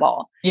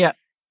horrible. Yeah.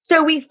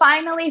 So we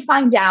finally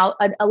find out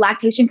a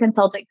lactation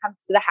consultant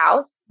comes to the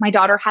house. My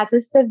daughter has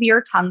a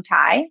severe tongue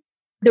tie.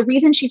 The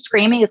reason she's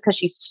screaming is because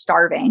she's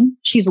starving.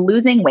 She's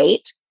losing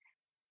weight.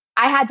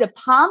 I had to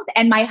pump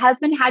and my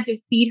husband had to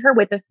feed her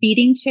with a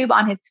feeding tube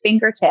on his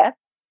fingertip.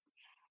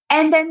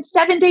 And then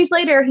 7 days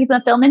later, he's in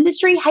the film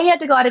industry. He had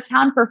to go out of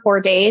town for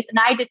 4 days. And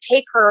I had to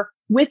take her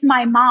with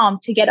my mom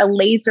to get a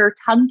laser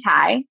tongue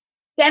tie.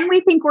 Then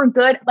we think we're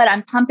good, but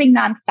I'm pumping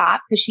nonstop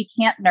because she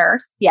can't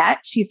nurse yet.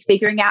 She's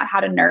figuring out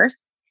how to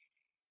nurse.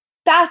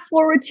 Fast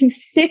forward to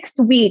 6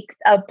 weeks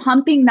of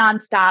pumping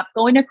nonstop,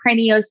 going to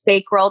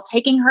craniosacral,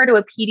 taking her to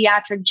a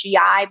pediatric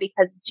GI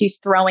because she's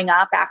throwing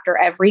up after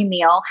every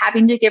meal,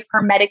 having to give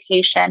her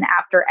medication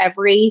after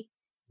every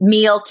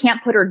meal,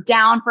 can't put her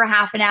down for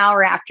half an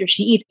hour after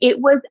she eats. It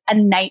was a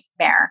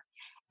nightmare.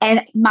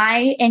 And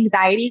my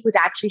anxiety was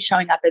actually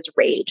showing up as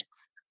rage.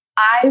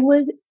 I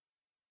was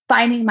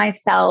finding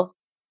myself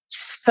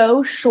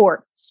so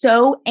short,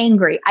 so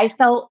angry. I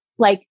felt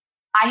like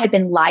I had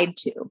been lied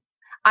to.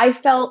 I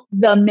felt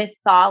the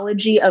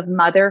mythology of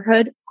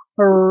motherhood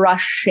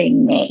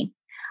crushing me.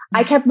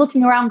 I kept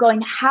looking around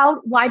going,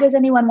 why does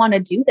anyone want to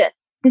do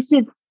this? This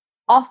is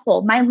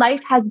awful. My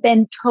life has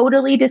been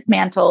totally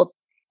dismantled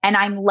and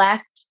I'm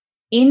left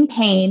in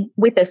pain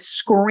with a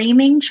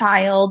screaming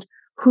child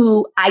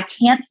who I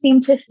can't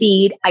seem to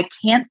feed. I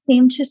can't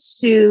seem to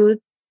soothe.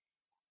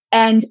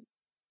 And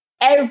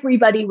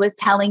everybody was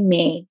telling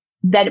me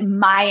that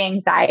my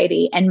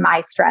anxiety and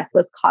my stress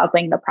was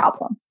causing the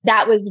problem.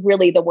 That was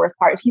really the worst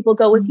part. People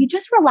go, if you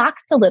just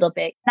relaxed a little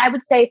bit. And I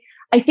would say,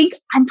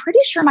 I'm pretty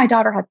sure my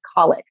daughter has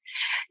colic.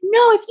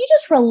 No, if you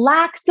just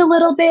relaxed a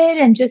little bit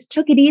and just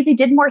took it easy,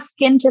 did more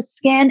skin to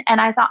skin. And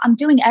I thought, I'm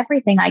doing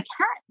everything I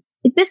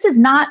can. This is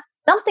not,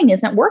 something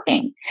isn't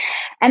working.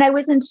 And I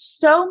was in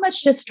so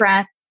much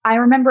distress. I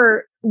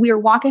remember we were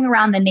walking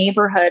around the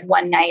neighborhood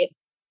one night.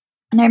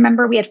 And I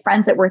remember we had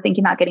friends that were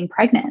thinking about getting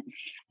pregnant.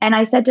 And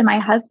I said to my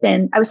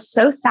husband, I was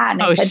so sad.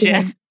 And I said to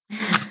him,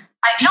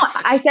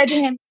 I said to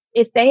him,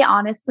 if they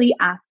honestly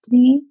asked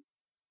me,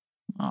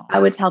 I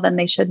would tell them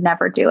they should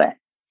never do it.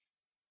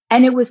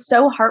 And it was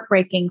so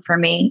heartbreaking for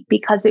me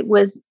because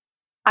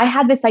I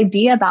had this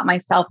idea about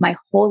myself my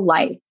whole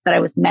life that I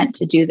was meant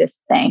to do this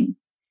thing.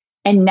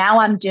 And now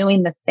I'm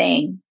doing the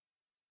thing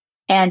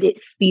and it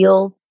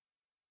feels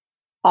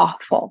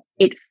awful.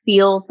 It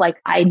feels like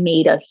I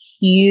made a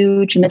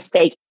huge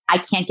mistake. I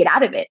can't get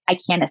out of it. I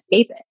can't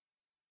escape it.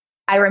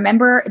 I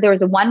remember there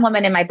was one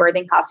woman in my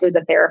birthing class who was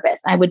a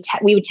therapist. And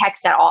we would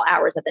text at all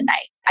hours of the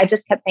night. I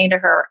just kept saying to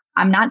her,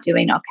 I'm not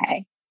doing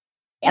okay.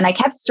 And I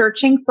kept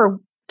searching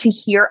to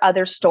hear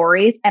other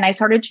stories. And I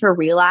started to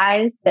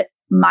realize that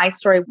my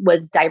story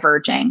was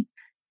diverging.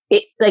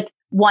 It like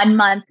 1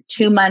 month,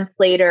 2 months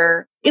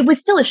later, it was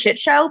still a shit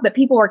show, but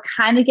people were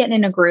kind of getting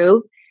in a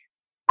groove.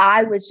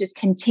 I was just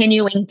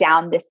continuing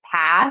down this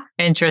path.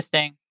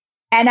 Interesting.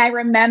 And I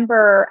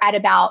remember at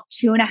about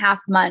 2.5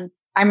 months,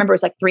 I remember it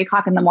was like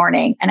 3:00 in the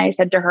morning. And I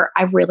said to her,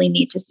 I really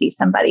need to see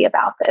somebody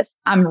about this.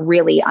 I'm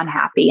really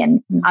unhappy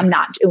and I'm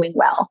not doing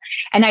well.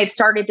 And I had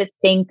started to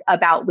think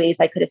about ways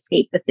I could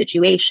escape the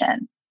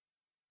situation,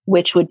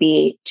 which would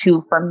be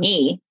for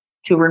me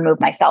to remove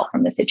myself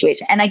from the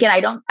situation. And again,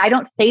 I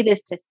don't say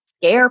this to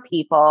scare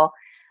people.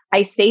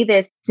 I say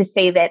this to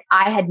say that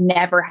I had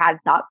never had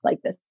thoughts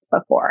like this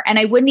before. And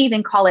I wouldn't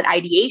even call it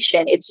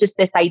ideation. It's just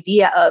this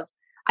idea of,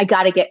 I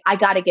gotta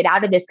get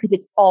out of this because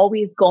it's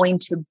always going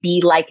to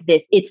be like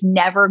this. It's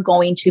never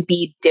going to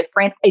be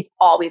different. It's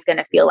always going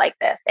to feel like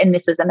this. And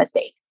this was a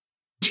mistake.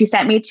 She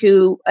sent me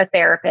to a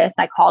therapist.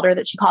 I called her,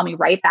 that she called me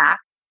right back.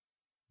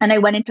 And I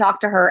went and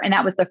talked to her. And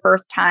that was the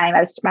first time, I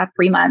was about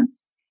 3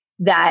 months,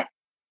 that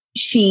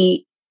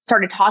she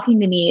started talking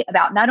to me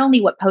about not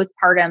only what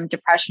postpartum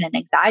depression and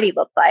anxiety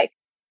looked like,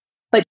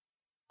 but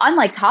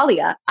unlike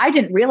Talia, I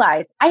didn't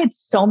realize I had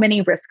so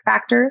many risk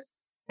factors.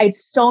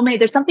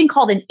 There's something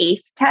called an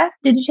ACE test.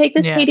 Did you take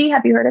this, Katie?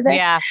 Have you heard of it?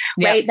 Yeah.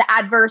 Right. The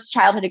adverse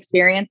childhood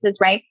experiences,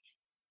 right?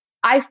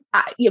 I'm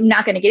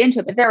not going to get into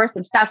it, but there was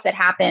some stuff that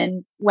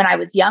happened when I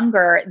was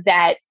younger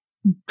that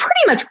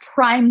pretty much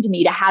primed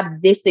me to have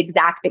this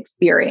exact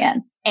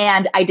experience.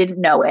 And I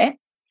didn't know it.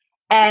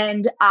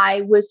 And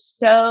I was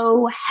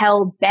so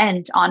hell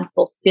bent on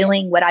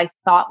fulfilling what I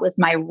thought was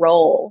my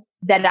role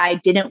that I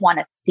didn't want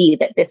to see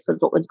that this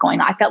was what was going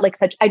on.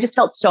 I just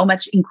felt so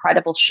much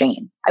incredible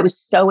shame. I was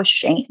so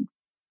ashamed.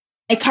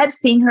 I kept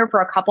seeing her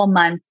for a couple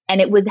months and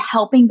it was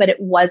helping, but it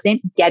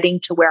wasn't getting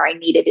to where I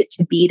needed it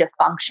to be to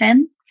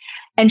function.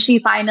 And she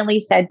finally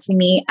said to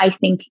me, I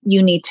think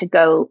you need to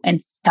go and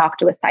talk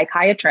to a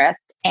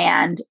psychiatrist.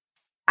 And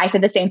I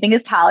said the same thing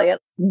as Talia.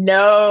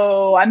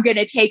 No, I'm going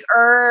to take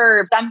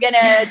herbs. I'm going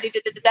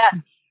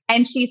to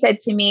And she said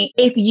to me,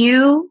 if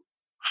you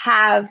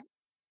have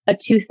a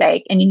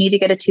toothache and you need to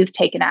get a tooth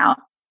taken out,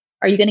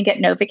 are you going to get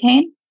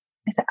Novocaine?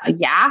 I said,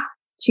 yeah.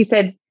 She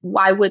said,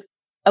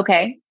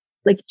 okay.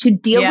 Like, to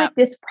deal with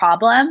this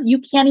problem, you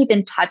can't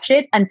even touch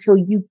it until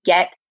you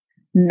get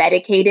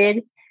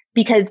medicated,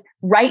 because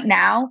right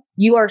now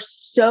you are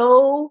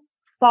so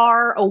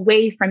far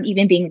away from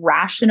even being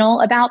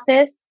rational about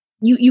this.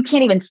 You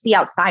can't even see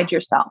outside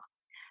yourself.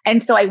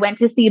 And so I went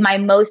to see my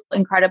most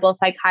incredible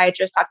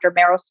psychiatrist, Dr.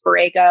 Meryl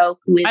Sparego,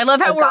 who is, I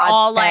love how we're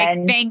all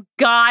like, thank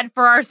God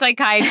for our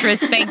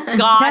psychiatrists. Thank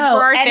God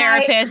for our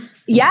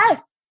therapists.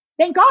 Yes.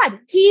 Thank God.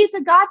 He's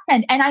a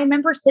godsend. And I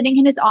remember sitting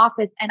in his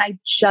office and I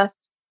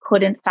just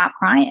couldn't stop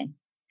crying.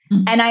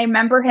 Mm-hmm. And I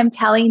remember him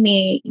telling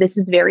me, this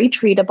is very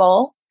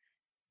treatable.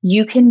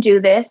 You can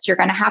do this. You're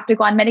going to have to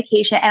go on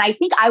medication. And I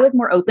think I was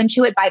more open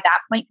to it by that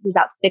point, because it was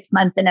about 6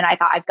 months in and I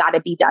thought, I've got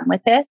to be done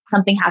with this.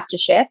 Something has to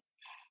shift.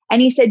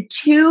 And he said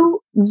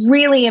 2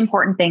 really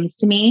important things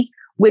to me,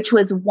 which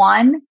was,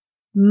 1,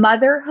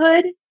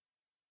 motherhood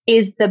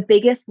is the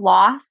biggest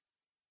loss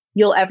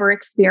you'll ever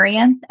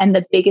experience and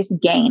the biggest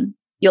gain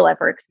you'll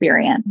ever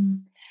experience.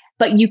 Mm.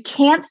 But you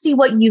can't see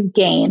what you've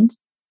gained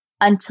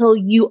until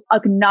you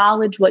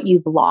acknowledge what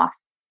you've lost.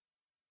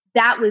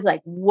 That was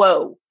like,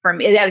 whoa, for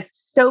me. That was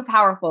so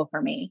powerful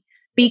for me,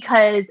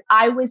 because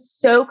I was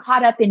so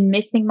caught up in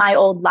missing my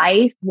old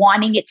life,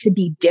 wanting it to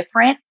be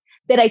different,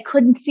 that I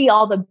couldn't see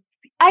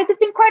I had this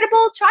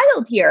incredible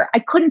child here. I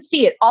couldn't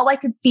see it. All I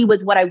could see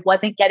was what I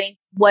wasn't getting,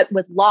 what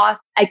was lost.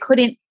 I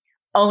couldn't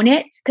own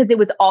it because it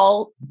was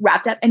all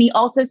wrapped up. And he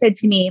also said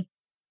to me,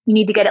 you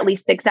need to get at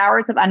least 6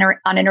 hours of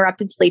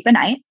uninterrupted sleep a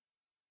night.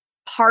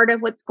 Part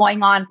of what's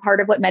going on, part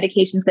of what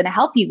medication is going to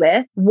help you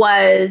with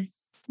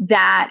was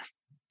that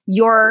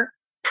your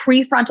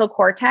prefrontal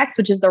cortex,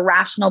 which is the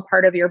rational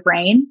part of your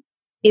brain,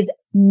 is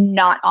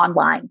not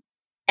online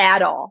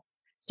at all.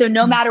 So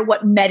no matter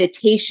what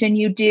meditation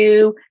you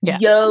do,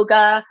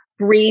 yoga,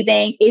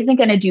 breathing isn't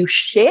going to do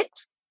shit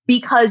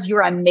because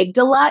your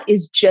amygdala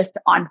is just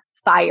on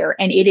fire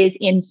and it is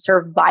in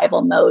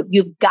survival mode.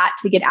 You've got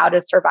to get out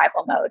of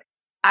survival mode.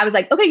 I was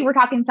like, okay, we're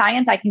talking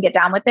science. I can get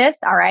down with this.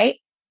 All right.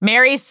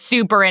 Mary's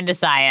super into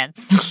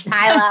science.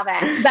 I love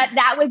it. But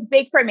that was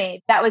big for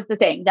me. That was the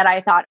thing that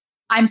I thought,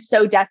 I'm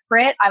so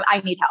desperate.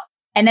 I need help.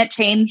 And that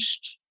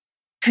changed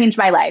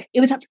my life.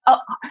 It was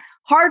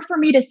hard for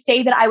me to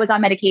say that I was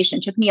on medication.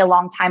 It took me a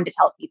long time to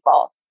tell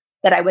people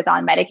that I was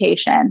on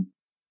medication.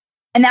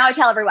 And now I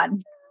tell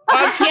everyone.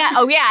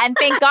 Oh, yeah. And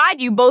thank God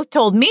you both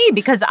told me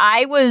because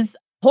I was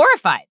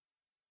horrified.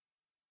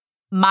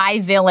 My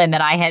villain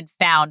that I had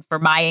found for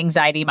my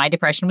anxiety, my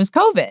depression was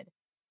COVID.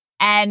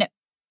 And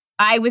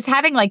I was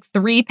having like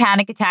 3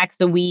 panic attacks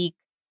a week.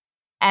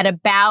 At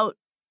about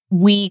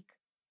week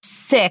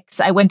 6,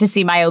 I went to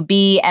see my OB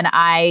and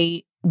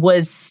I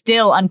was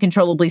still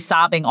uncontrollably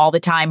sobbing all the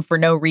time for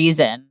no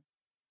reason.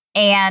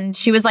 And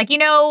she was like,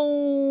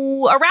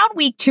 around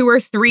week 2 or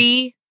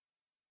 3,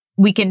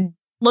 we can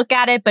look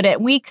at it. But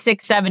at week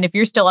 6, 7, if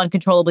you're still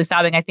uncontrollably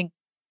sobbing, I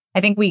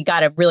think we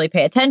got to really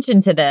pay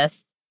attention to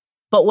this.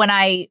 But when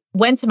I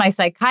went to my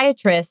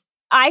psychiatrist,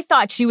 I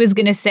thought she was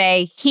going to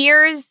say,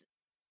 here's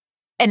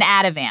an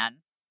Ativan,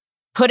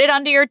 put it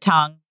under your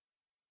tongue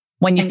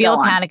when you feel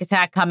a panic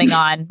attack coming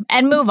on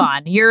and move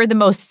on. You're the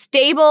most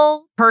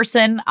stable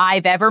person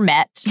I've ever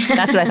met.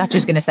 That's what I thought she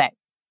was going to say.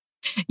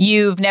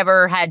 You've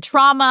never had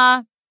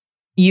trauma.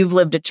 You've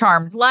lived a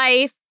charmed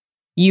life.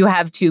 You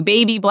have 2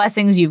 baby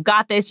blessings. You've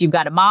got this. You've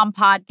got a mom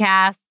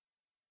podcast.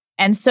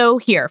 And so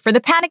here, for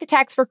the panic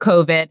attacks for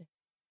COVID,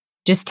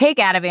 just take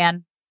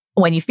Ativan.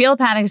 When you feel a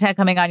panic attack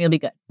coming on, you'll be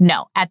good.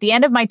 No. At the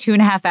end of my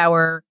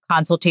 2.5-hour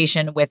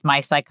consultation with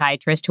my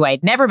psychiatrist, who I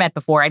had never met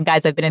before, and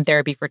guys, I've been in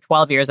therapy for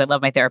 12 years. I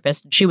love my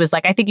therapist. And she was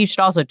like, I think you should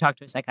also talk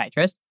to a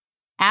psychiatrist.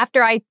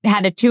 After I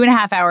had a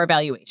 2.5-hour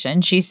evaluation,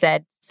 she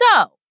said,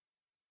 so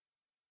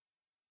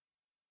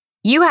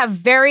you have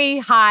very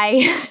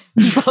high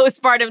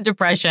postpartum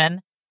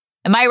depression.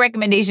 And my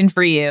recommendation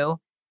for you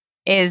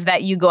is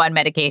that you go on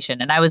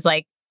medication. And I was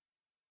like,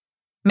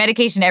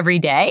 medication every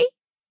day?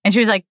 And she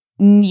was like,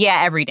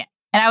 yeah, every day.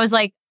 And I was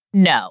like,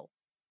 no,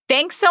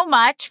 thanks so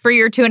much for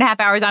your 2.5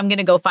 hours. I'm going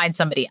to go find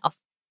somebody else.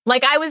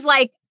 Like, I was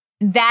like,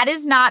 that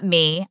is not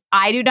me.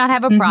 I do not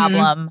have a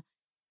problem.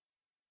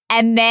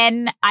 And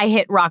then I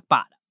hit rock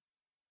bottom.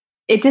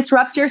 It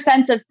disrupts your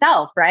sense of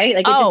self, right?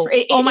 Like,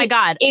 oh my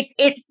God.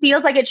 It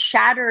feels like it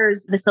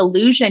shatters this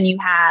illusion you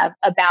have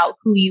about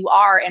who you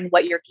are and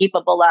what you're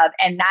capable of.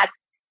 And that's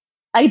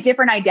a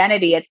different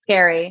identity. It's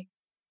scary.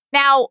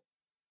 Now,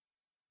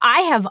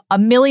 I have a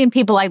million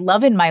people I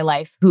love in my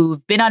life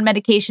who've been on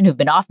medication, who've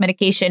been off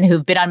medication,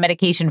 who've been on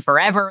medication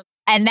forever.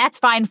 And that's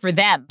fine for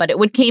them. But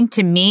it came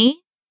to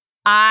me,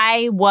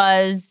 I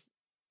was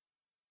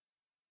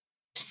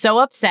so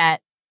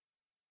upset.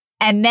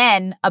 And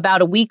then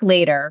about a week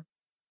later,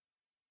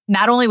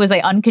 not only was I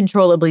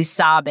uncontrollably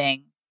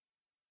sobbing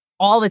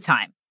all the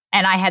time,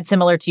 and I had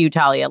similar to you,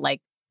 Talia,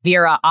 like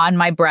Vera on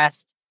my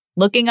breast,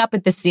 looking up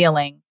at the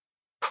ceiling,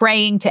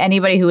 praying to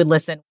anybody who would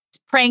listen,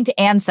 praying to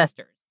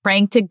ancestors,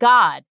 praying to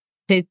God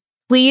to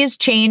please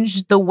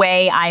change the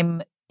way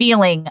I'm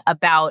feeling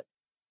about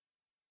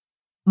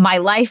my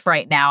life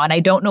right now. And I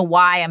don't know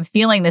why I'm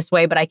feeling this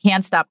way, but I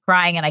can't stop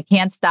crying and I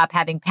can't stop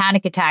having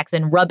panic attacks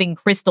and rubbing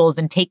crystals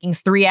and taking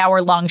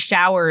 3-hour-long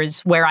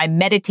showers where I'm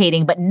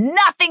meditating, but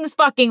nothing's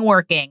fucking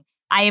working.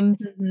 I am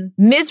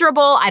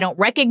miserable. I don't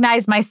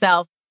recognize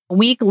myself. A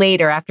week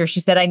later, after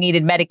she said I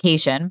needed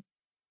medication,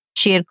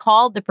 she had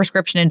called the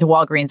prescription into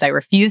Walgreens. I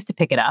refused to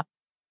pick it up.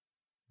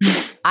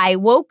 I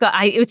woke up,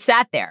 it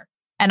sat there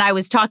and I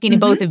was talking to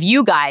both of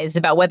you guys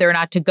about whether or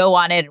not to go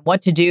on it and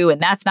what to do. And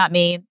that's not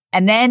me.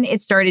 And then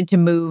it started to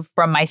move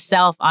from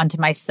myself onto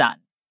my son.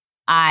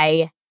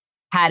 I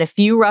had a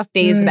few rough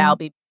days with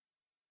Albie.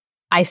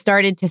 I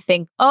started to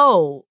think,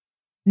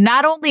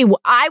 not only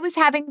I was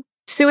having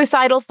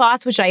suicidal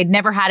thoughts, which I had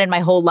never had in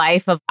my whole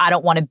life of, I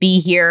don't want to be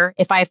here.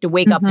 If I have to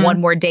wake up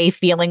one more day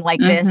feeling like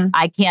this,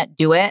 I can't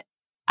do it.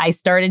 I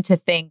started to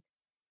think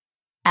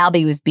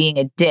Albie was being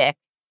a dick,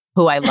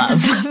 who I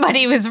love, but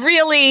he was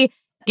really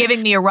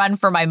giving me a run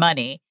for my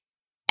money.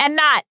 And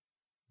not,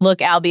 look,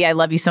 Albie, I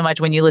love you so much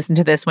when you listen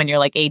to this when you're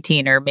like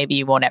 18, or maybe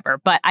you won't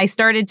ever. But I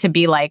started to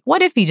be like,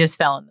 what if he just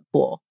fell in the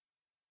pool?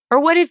 Or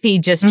what if he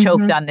just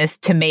choked on this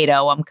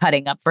tomato I'm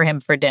cutting up for him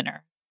for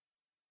dinner?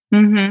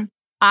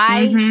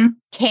 I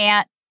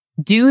can't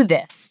do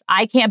this.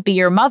 I can't be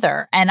your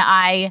mother. And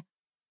I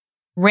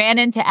ran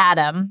into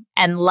Adam,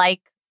 and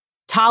like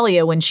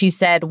Talia when she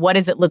said, what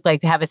does it look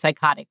like to have a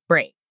psychotic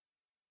break?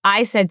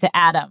 I said to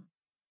Adam,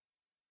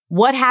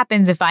 what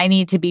happens if I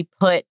need to be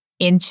put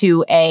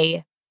into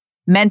a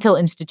mental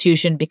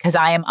institution because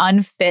I am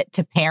unfit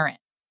to parent?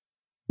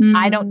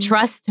 I don't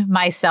trust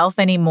myself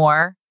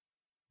anymore.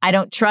 I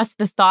don't trust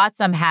the thoughts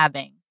I'm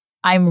having.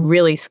 I'm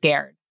really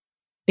scared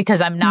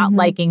because I'm not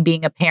liking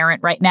being a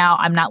parent right now.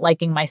 I'm not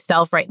liking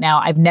myself right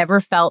now. I've never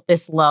felt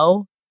this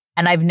low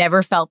and I've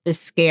never felt this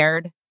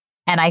scared.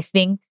 And I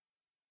think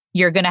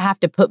you're going to have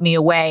to put me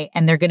away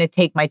and they're going to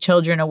take my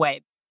children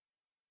away.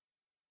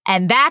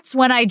 And that's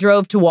when I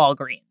drove to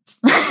Walgreens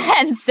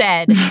and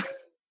said,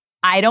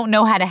 I don't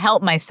know how to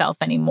help myself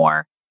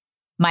anymore.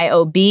 My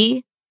OB,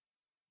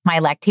 my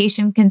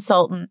lactation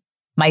consultant,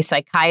 my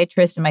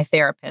psychiatrist, and my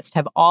therapist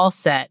have all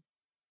said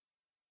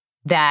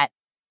that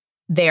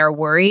they are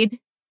worried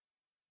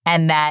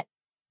and that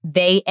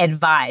they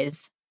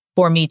advise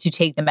for me to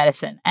take the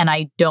medicine. And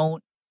I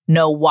don't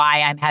know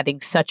why I'm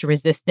having such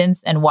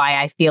resistance and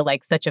why I feel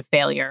like such a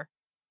failure.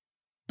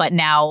 But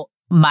now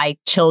my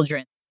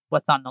children,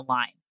 what's on the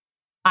line.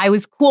 I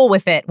was cool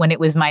with it when it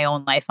was my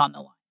own life on the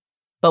line.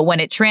 But when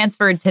it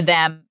transferred to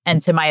them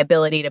and to my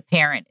ability to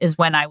parent is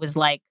when I was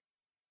like,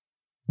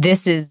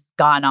 this has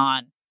gone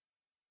on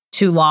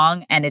too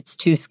long and it's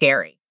too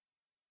scary.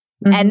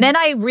 And then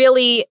I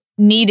really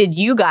needed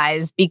you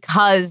guys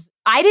because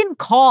I didn't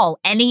call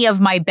any of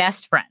my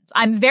best friends.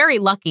 I'm very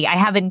lucky. I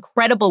have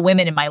incredible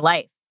women in my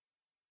life.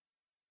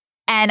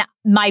 And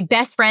my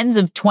best friends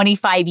of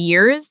 25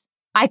 years,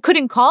 I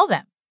couldn't call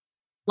them.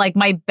 Like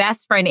my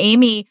best friend,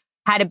 Amy,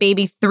 had a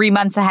baby 3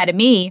 months ahead of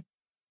me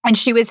and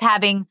she was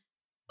having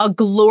a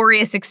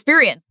glorious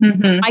experience.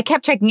 I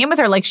kept checking in with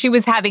her like she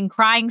was having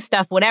crying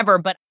stuff, whatever,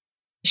 but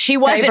she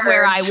wasn't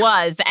where I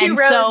was. And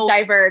so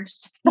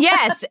diverged.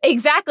 Yes,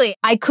 exactly.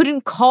 I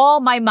couldn't call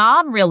my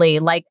mom really.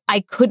 Like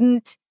I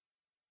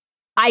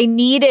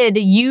needed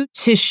you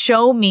to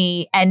show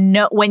me and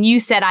know when you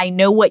said, I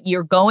know what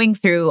you're going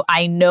through.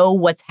 I know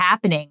what's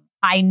happening.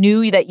 I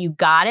knew that you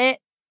got it.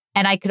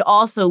 And I could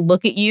also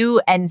look at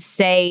you and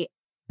say,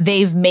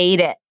 they've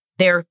made it.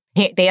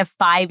 They have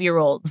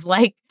 5-year-olds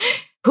like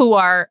who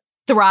are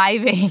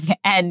thriving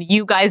and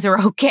you guys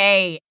are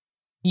okay.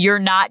 You're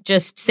not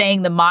just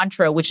saying the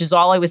mantra, which is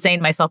all I was saying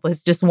to myself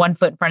was just 1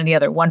 foot in front of the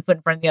other, 1 foot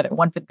in front of the other,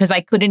 1 foot, because I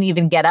couldn't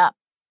even get up.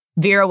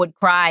 Vera would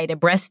cry to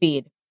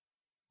breastfeed.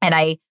 And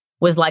I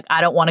was like,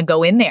 I don't want to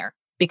go in there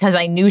because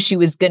I knew she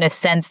was going to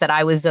sense that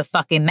I was a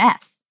fucking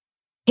mess.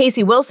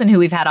 Casey Wilson, who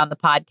we've had on the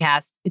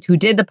podcast, who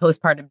did the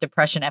postpartum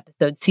depression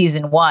episode,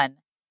 season 1,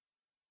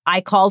 I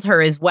called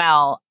her as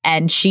well.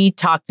 And she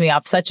talked me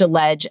off such a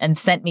ledge and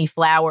sent me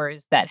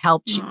flowers that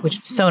helped, which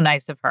was so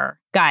nice of her.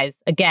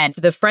 Guys, again, for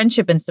the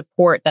friendship and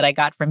support that I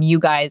got from you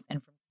guys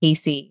and from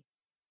Casey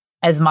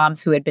as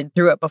moms who had been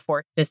through it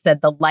before, just said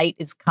the light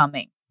is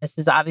coming. This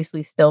is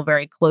obviously still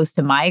very close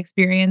to my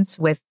experience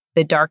with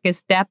the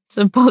darkest depths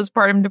of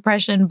postpartum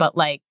depression, but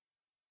like,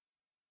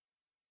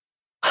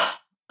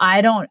 I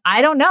don't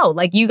know.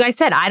 Like you guys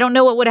said, I don't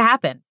know what would have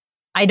happened.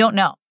 I don't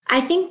know. I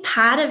think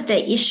part of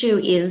the issue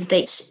is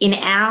that in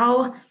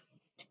our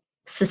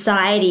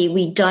society,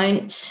 we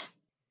don't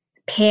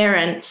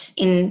parent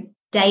in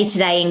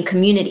day-to-day in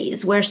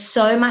communities. We're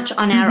so much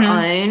on our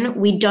own.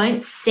 We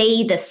don't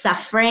see the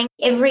suffering,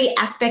 every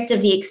aspect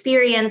of the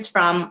experience,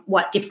 from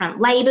what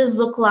different labors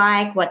look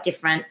like, what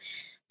different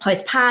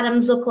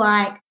postpartums look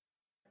like.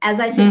 As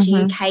I said to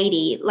you,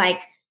 Katie,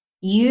 like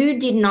you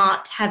did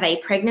not have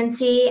a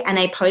pregnancy and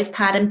a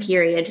postpartum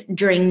period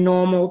during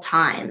normal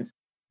times.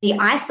 The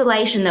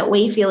isolation that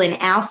we feel in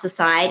our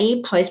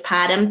society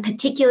postpartum,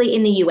 particularly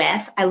in the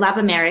US, I love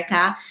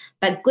America,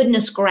 but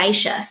goodness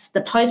gracious, the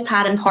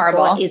postpartum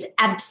support is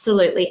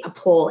absolutely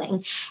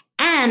appalling.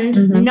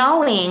 And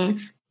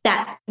knowing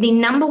that the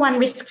number one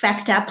risk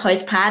factor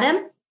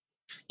postpartum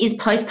is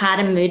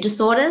postpartum mood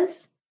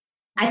disorders.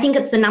 I think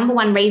it's the number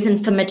one reason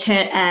for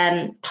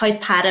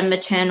postpartum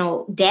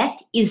maternal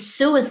death is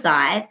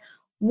suicide.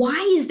 Why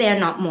is there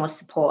not more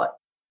support?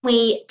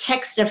 We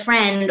text a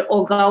friend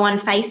or go on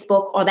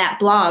Facebook or that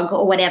blog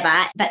or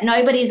whatever, but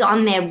nobody's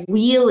on there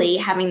really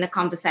having the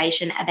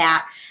conversation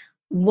about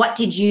what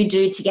did you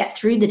do to get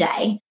through the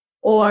day,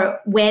 or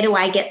where do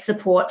I get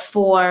support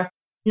for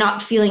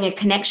not feeling a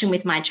connection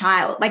with my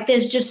child? Like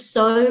there's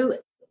so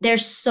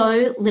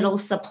little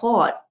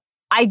support.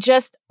 I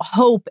just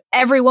hope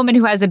every woman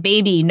who has a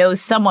baby knows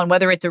someone,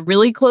 whether it's a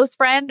really close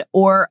friend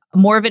or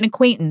more of an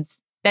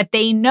acquaintance, that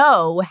they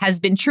know has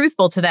been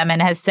truthful to them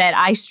and has said,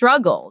 I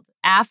struggled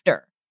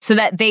after, so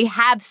that they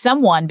have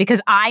someone, because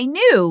I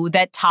knew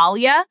that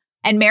Talia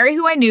and Mary,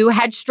 who I knew,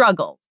 had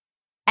struggled.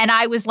 And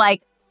I was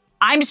like,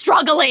 I'm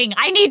struggling.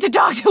 I need to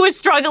talk to a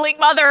struggling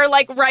mother,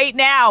 like right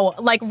now.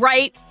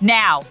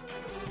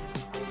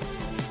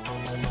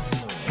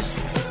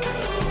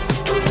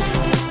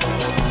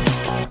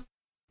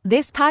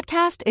 This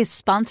podcast is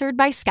sponsored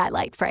by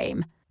Skylight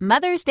Frame.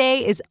 Mother's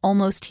Day is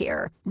almost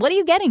here. What are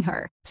you getting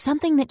her?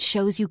 Something that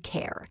shows you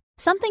care.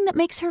 Something that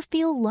makes her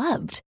feel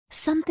loved.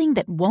 Something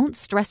that won't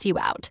stress you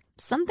out.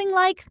 Something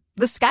like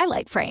the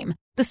Skylight Frame.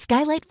 The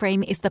Skylight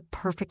Frame is the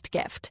perfect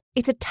gift.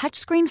 It's a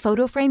touchscreen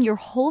photo frame your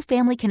whole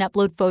family can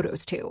upload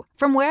photos to,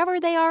 from wherever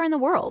they are in the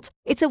world.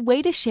 It's a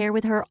way to share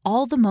with her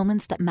all the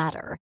moments that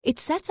matter. It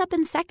sets up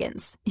in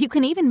seconds. You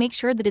can even make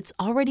sure that it's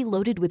already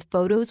loaded with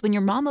photos when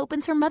your mom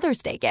opens her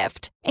Mother's Day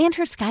gift. And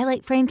her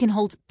Skylight Frame can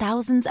hold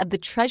thousands of the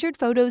treasured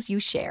photos you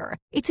share.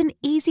 It's an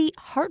easy,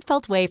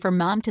 heartfelt way for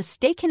mom to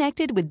stay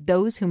connected with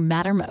those who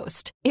matter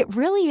most. It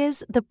really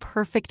is the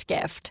perfect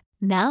gift.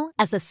 Now,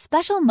 as a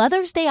special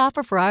Mother's Day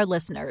offer for our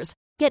listeners,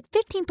 get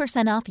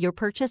 15% off your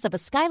purchase of a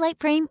Skylight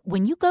Frame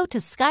when you go to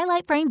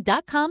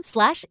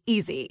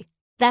skylightframe.com/easy.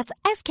 That's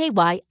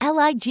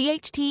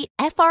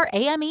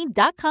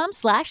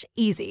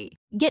SKYLIGHTFRAME.com/easy.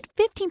 Get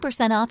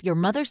 15% off your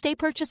Mother's Day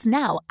purchase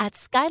now at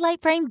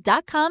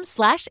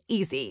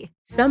skylightframe.com/easy.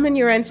 Summon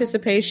your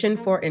anticipation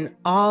for an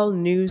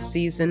all-new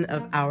season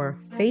of our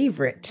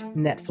favorite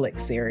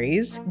Netflix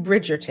series,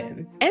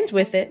 Bridgerton. And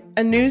with it,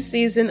 a new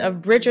season of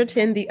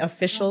Bridgerton, the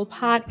official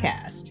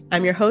podcast.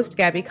 I'm your host,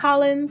 Gabby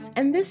Collins,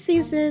 and this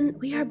season,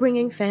 we are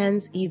bringing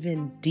fans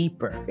even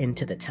deeper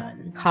into the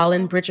ton.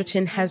 Colin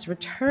Bridgerton has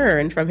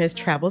returned from his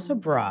travels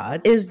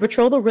abroad. Is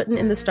betrothal written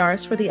in the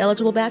stars for the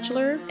eligible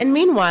bachelor? And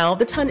meanwhile,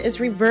 the ton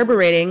is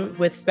reverberating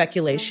with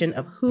speculation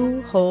of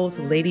who holds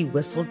Lady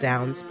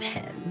Whistledown's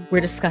pen.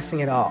 We're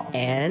discussing it all.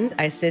 And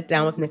I sit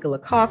down with Nicola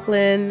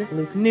Coughlan,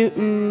 Luke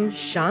Newton,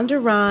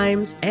 Shonda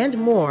Rhimes, and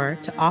more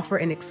to offer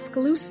an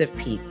exclusive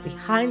peek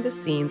behind the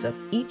scenes of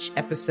each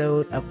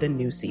episode of the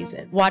new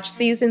season. Watch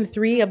season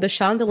 3 of the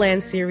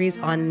Shondaland series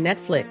on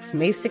Netflix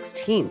May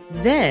 16th.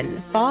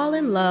 Then fall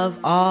in love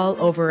all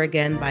over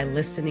again by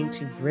listening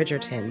to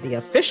Bridgerton, the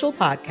official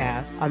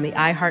podcast on the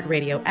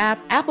iHeartRadio app,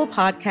 Apple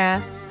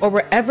Podcasts, or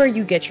wherever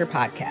you get your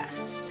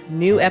podcasts.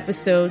 New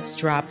episodes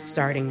drop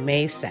starting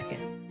May 2nd.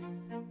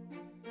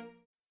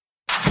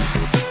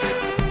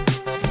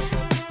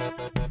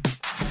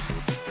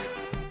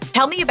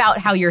 Tell me about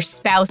how your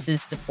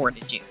spouses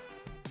supported you.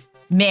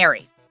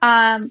 Mary.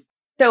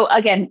 So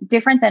again,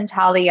 different than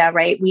Talia,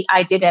 right?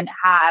 I didn't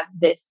have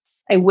this.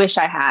 I wish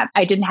I had.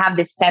 I didn't have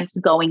this sense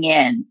going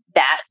in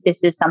that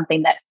this is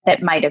something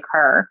that might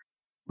occur.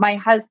 My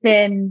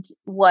husband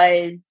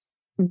was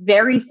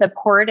very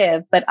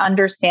supportive, but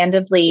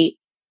understandably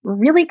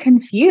really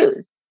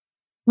confused.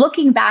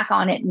 Looking back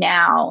on it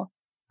now,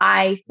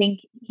 I think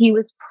he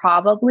was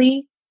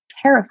probably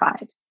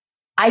terrified.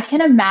 I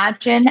can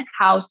imagine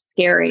how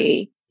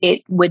scary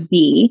it would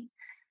be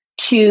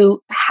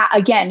to,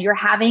 again, you're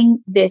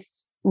having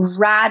this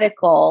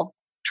radical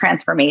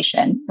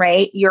transformation,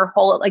 right? Your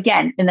whole,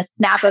 again, in the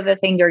snap of a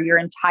finger, your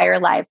entire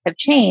lives have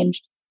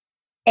changed.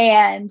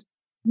 And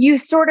you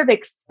sort of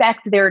expect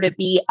there to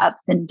be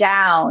ups and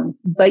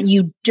downs, but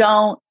you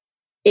don't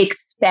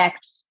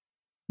expect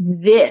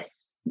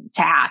this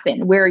to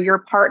happen where your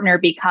partner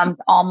becomes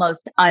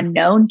almost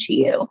unknown to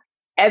you.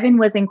 Evan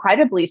was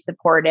incredibly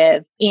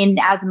supportive in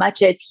as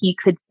much as he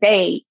could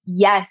say,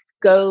 yes,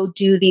 go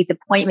do these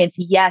appointments.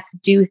 Yes,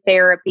 do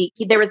therapy.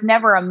 There was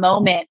never a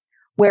moment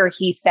where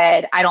he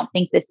said, I don't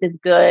think this is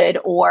good,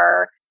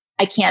 or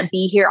I can't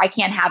be here. I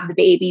can't have the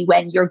baby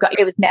when you're going.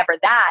 It was never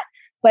that.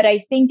 But I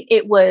think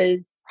it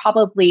was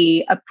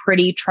probably a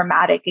pretty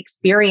traumatic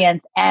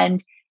experience.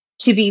 And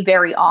to be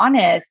very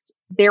honest,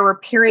 there were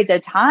periods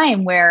of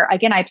time where,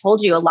 again, I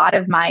told you a lot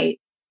of my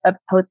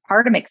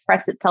postpartum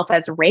expressed itself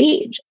as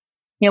rage.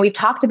 You know, we've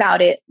talked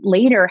about it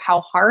later,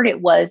 how hard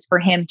it was for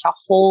him to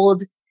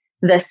hold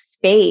the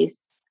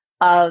space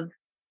of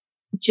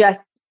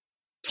just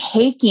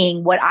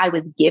taking what I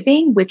was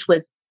giving, which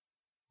was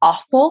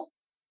awful.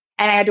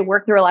 And I had to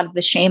work through a lot of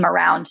the shame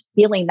around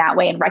feeling that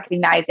way and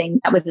recognizing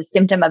that was a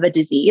symptom of a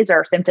disease or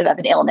a symptom of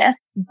an illness.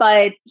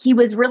 But he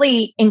was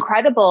really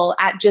incredible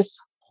at just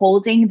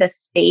holding the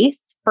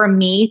space for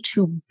me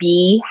to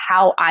be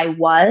how I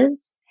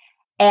was,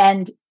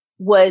 and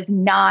was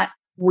not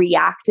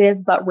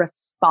reactive, but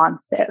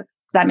responsive.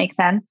 Does that make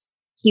sense?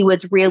 He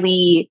was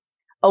really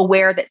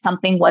aware that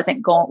something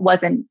wasn't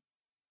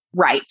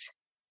right.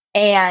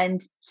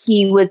 And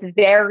he was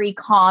very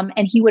calm,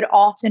 and he would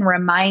often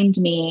remind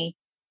me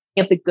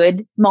of the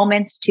good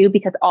moments too,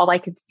 because all I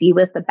could see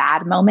was the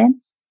bad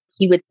moments.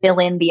 He would fill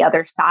in the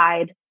other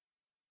side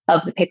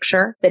of the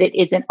picture, that it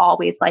isn't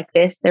always like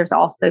this. There's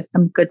also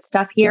some good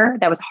stuff here.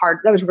 That was hard.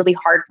 That was really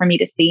hard for me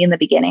to see in the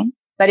beginning,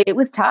 but it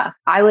was tough.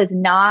 I was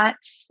not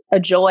a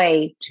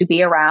joy to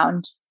be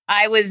around.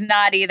 I was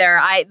not either.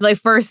 The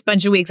first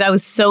bunch of weeks, I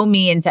was so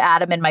mean to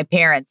Adam and my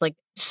parents, like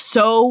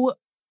so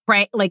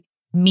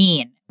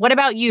mean. What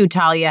about you,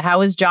 Talia? How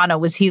was Jono?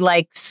 Was he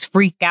like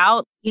freak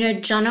out? You know,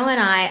 Jono and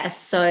I are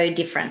so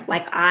different.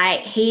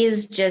 He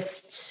is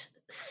just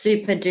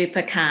super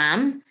duper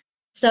calm.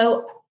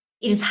 So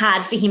it is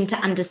hard for him to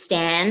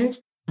understand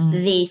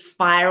the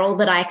spiral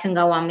that I can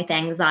go on with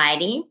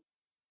anxiety,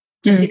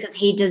 just because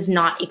he does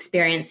not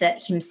experience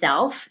it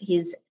himself.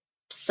 He's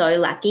so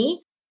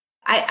lucky.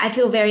 I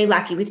feel very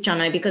lucky with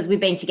Jono because we've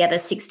been together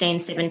 16,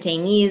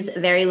 17 years, a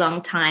very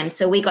long time.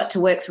 So we got to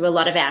work through a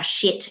lot of our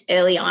shit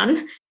early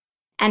on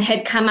and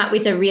had come up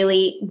with a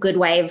really good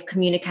way of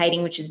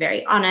communicating, which is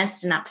very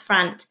honest and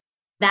upfront.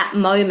 that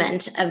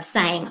moment of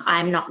saying,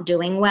 I'm not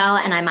doing well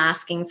and I'm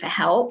asking for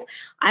help,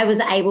 I was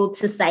able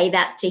to say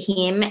that to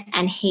him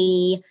and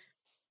he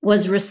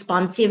was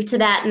responsive to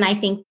that. And I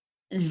think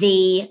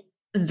the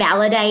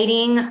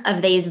validating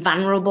of these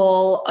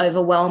vulnerable,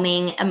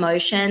 overwhelming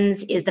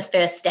emotions is the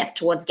first step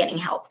towards getting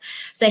help.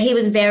 So he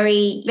was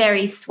very,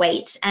 very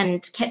sweet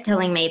and kept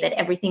telling me that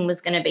everything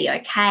was going to be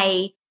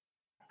okay.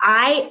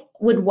 I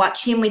would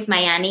watch him with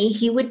Mayani.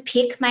 He would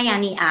pick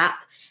Mayani up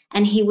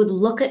and he would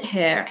look at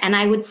her and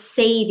I would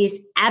see this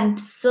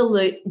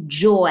absolute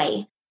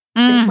joy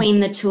between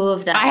the two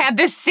of them. I had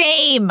the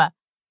same.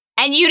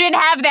 And you didn't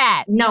have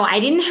that. No, I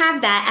didn't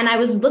have that. And I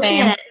was looking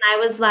at it and I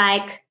was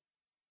like,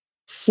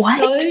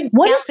 what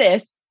is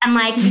this? I'm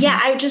like, yeah,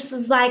 I just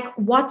was like,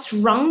 what's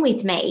wrong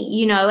with me?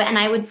 You know, and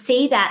I would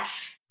see that.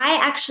 I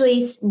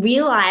actually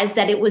realized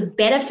that it was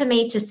better for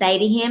me to say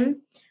to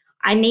him,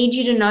 I need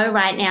you to know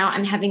right now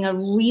I'm having a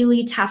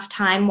really tough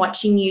time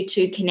watching you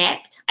two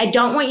connect. I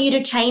don't want you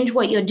to change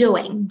what you're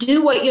doing.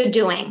 Do what you're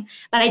doing.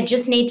 But I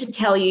just need to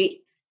tell you,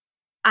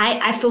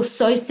 I feel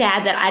so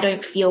sad that I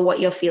don't feel what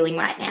you're feeling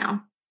right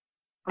now.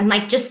 And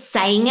like just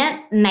saying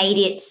it made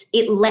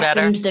it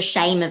lessened the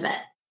shame of it.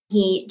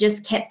 He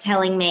just kept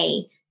telling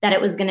me that it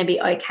was going to be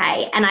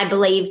okay. And I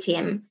believed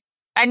him.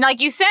 And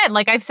like you said,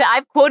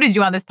 I've quoted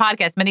you on this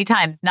podcast many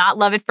times, not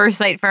love at first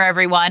sight for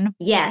everyone.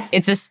 Yes.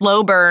 It's a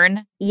slow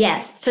burn.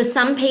 Yes. For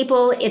some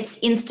people, it's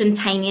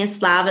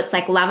instantaneous love. It's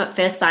like love at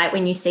first sight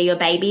when you see your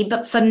baby.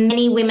 But for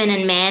many women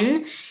and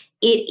men,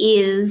 it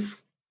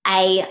is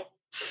a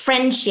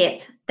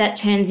friendship that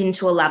turns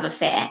into a love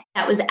affair.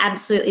 That was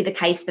absolutely the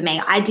case for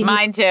me. I didn't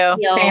Mine too.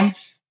 feel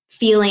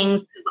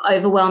feelings of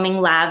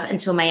overwhelming love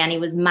until Mayani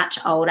was much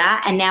older.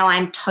 And now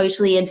I'm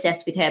totally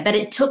obsessed with her. But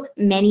it took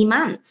many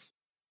months.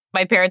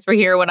 My parents were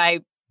here when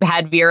I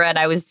had Vera and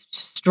I was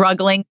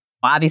struggling.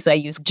 Obviously, I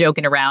used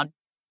joking around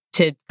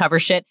to cover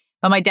shit.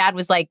 But my dad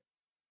was like,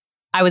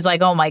 I was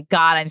like, oh my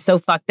God, I'm so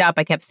fucked up.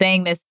 I kept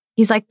saying this.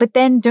 He's like, but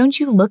then don't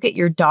you look at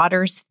your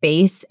daughter's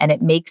face and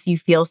it makes you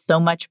feel so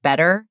much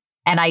better?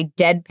 And I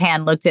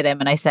deadpan looked at him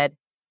and I said,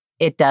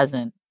 it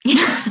doesn't.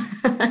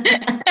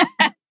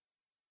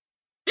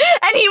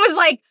 And he was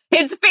like,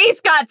 his face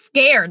got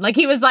scared. Like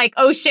he was like,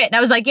 oh shit. And I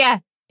was like, yeah,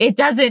 it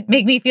doesn't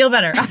make me feel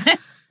better.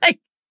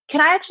 Can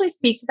I actually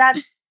speak to that?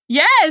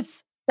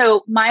 Yes.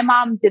 So my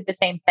mom did the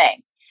same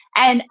thing.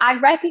 And I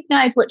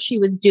recognized what she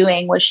was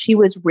doing was she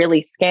was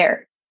really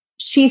scared.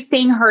 She's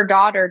seeing her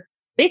daughter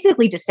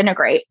basically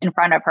disintegrate in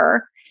front of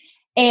her.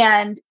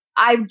 And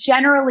I've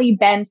generally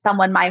been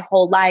someone my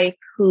whole life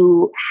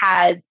who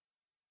has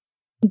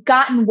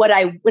gotten what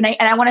I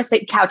want to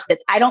say, couch this.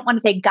 I don't want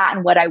to say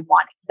gotten what I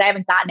wanted because I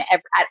haven't gotten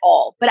it at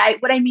all. But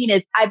what I mean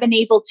is I've been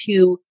able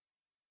to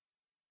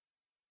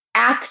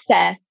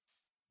access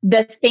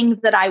the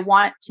things that I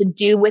want to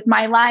do with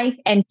my life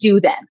and do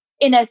them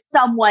in a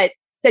somewhat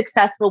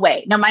successful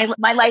way. Now,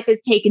 my life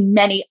has taken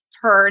many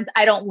turns.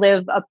 I don't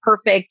live a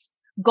perfect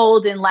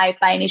golden life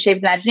by any shape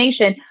of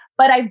imagination,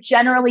 but I've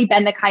generally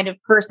been the kind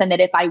of person that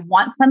if I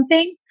want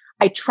something,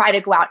 I try to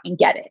go out and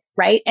get it.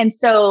 Right. And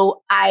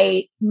so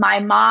my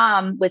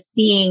mom was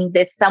seeing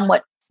this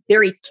somewhat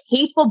very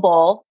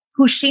capable,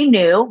 who she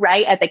knew,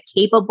 right, as a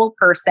capable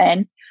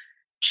person,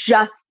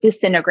 just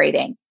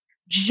disintegrating,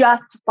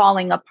 just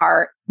falling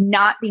apart,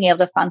 not being able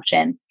to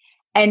function.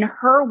 And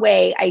her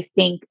way, I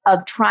think,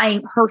 of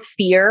trying, her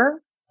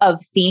fear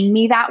of seeing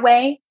me that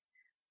way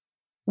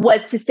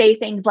was to say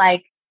things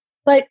like,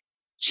 but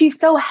she's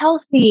so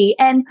healthy.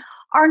 And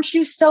aren't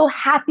you so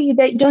happy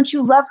that don't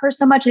you love her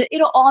so much?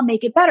 It'll all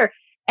make it better.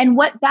 And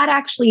what that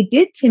actually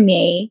did to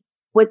me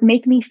was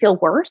make me feel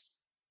worse.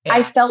 Yeah.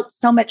 I felt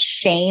so much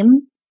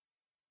shame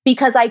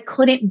because I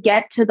couldn't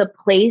get to the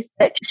place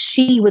that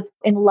she was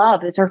in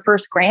love as her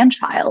first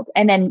grandchild.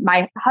 And then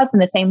my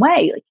husband the same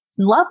way, like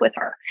in love with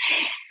her.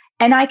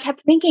 And I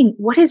kept thinking,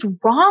 what is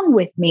wrong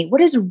with me? What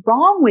is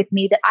wrong with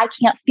me that I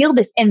can't feel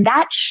this? And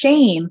that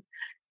shame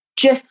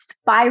just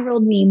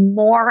spiraled me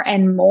more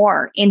and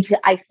more into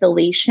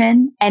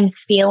isolation and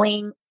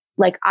feeling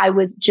like I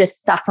was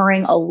just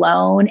suffering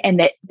alone and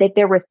that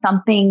there was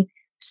something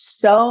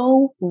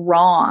so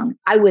wrong.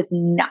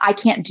 I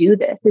can't do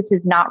this. This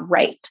is not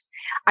right.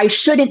 I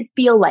shouldn't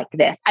feel like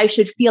this. I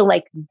should feel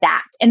like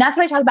that. And that's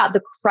why I talk about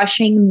the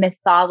crushing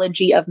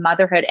mythology of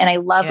motherhood. And I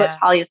love what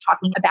Talia is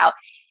talking about.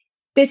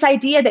 This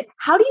idea that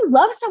how do you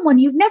love someone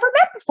you've never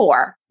met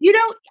before? You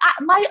know,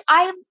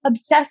 I am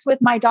obsessed with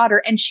my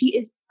daughter and she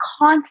is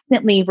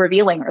constantly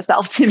revealing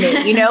herself to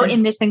me, you know,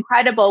 in this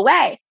incredible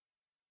way.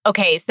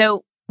 Okay.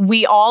 So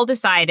we all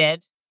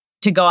decided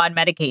to go on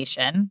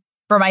medication.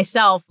 For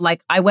myself,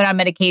 like I went on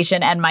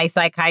medication and my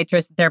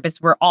psychiatrist and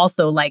therapist were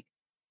also like,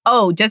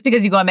 oh, just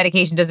because you go on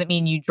medication doesn't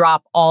mean you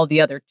drop all the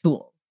other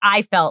tools.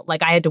 I felt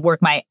like I had to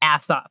work my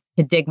ass off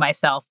to dig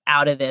myself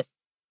out of this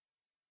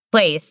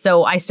place.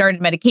 So I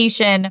started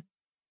medication,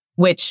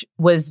 which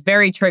was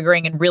very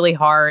triggering and really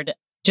hard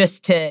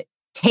just to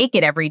take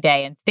it every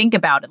day and think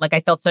about it. Like I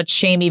felt such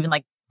shame, even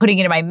like putting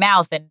it in my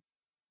mouth and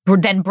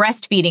then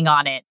breastfeeding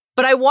on it.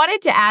 But I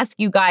wanted to ask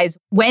you guys,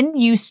 when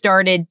you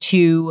started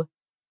to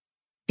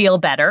feel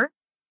better,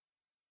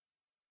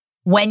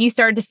 when you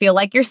started to feel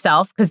like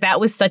yourself, because that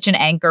was such an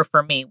anchor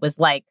for me, was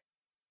like,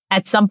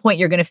 at some point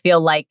you're going to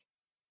feel like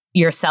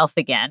yourself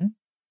again.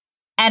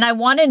 And I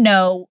want to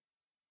know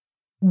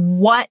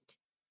what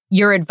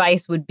your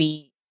advice would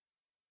be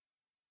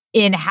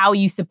in how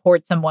you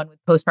support someone with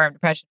postpartum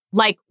depression.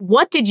 Like,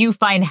 what did you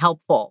find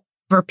helpful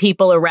for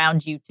people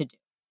around you to do?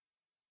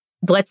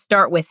 Let's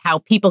start with how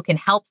people can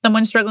help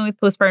someone struggling with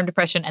postpartum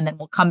depression, and then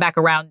we'll come back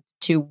around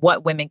to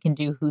what women can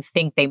do who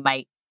think they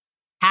might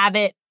have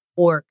it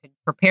or can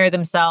prepare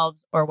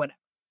themselves or whatever.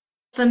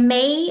 For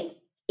me,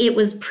 it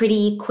was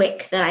pretty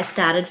quick that I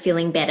started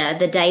feeling better.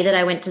 The day that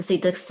I went to see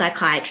the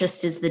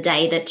psychiatrist is the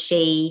day that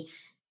she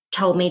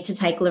told me to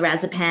take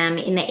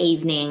lorazepam in the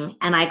evening,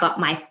 and I got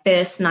my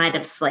first night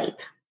of sleep.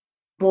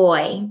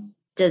 Boy,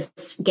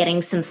 does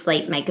getting some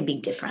sleep make a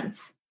big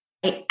difference.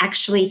 I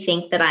actually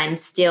think that I'm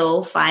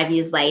still 5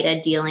 years later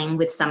dealing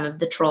with some of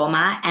the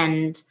trauma,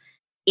 and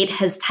it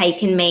has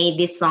taken me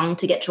this long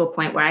to get to a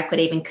point where I could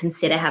even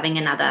consider having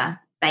another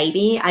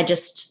baby.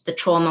 The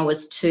trauma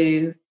was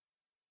too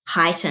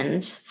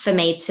heightened for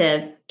me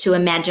to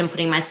imagine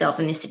putting myself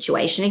in this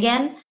situation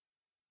again.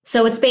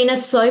 So it's been a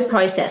slow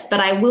process, but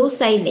I will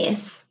say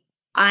this.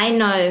 I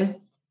know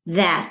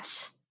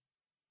that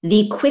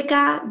the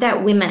quicker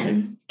that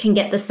women can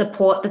get the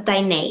support that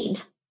they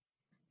need,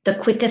 the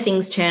quicker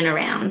things turn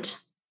around.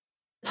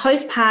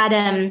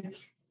 Postpartum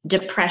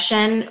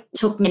depression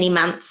took many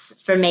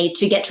months for me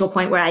to get to a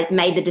point where I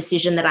made the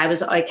decision that I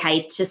was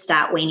okay to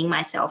start weaning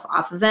myself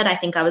off of it. I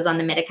think I was on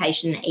the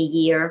medication a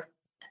year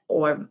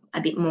or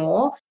a bit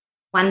more.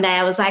 One day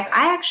I was like,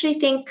 I actually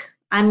think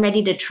I'm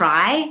ready to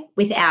try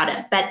without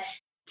it. But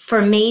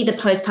for me, the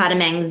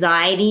postpartum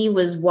anxiety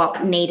was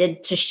what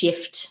needed to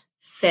shift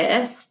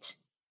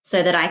first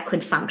so that I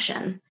could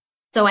function.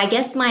 So I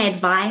guess my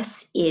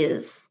advice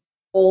is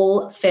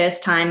all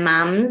first-time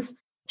mums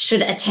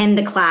should attend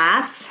a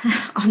class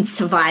on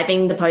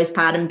surviving the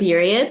postpartum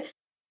period.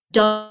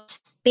 Don't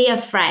be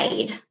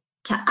afraid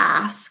to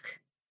ask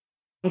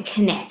and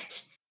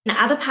connect. In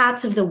other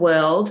parts of the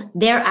world,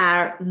 there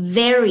are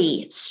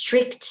very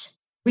strict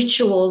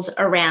rituals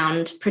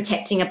around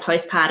protecting a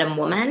postpartum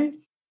woman,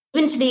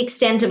 even to the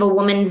extent of a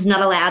woman's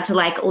not allowed to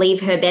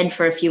leave her bed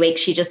for a few weeks.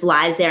 She just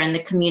lies there and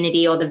the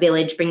community or the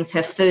village brings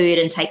her food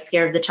and takes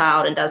care of the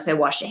child and does her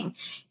washing.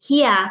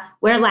 Here,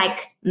 we're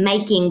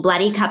making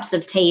bloody cups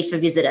of tea for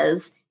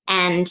visitors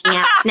and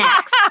out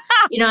snacks.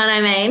 You know what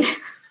I mean?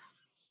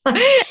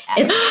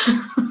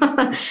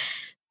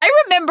 I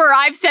remember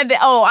I've said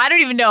that, I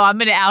don't even know, I'm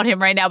going to out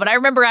him right now, but I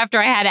remember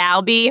after I had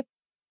Albie,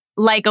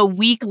 a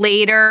week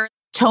later,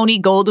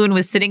 Tony Goldwyn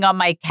was sitting on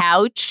my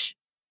couch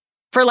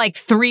for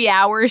 3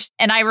 hours.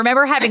 And I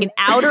remember having an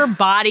outer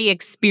body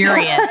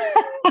experience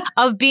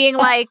of being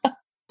I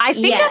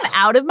think I'm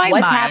out of my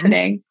mind. What's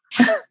happening?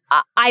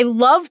 I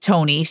love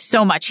Tony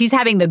so much. He's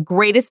having the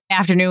greatest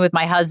afternoon with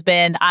my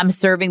husband. I'm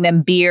serving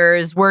them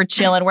beers. We're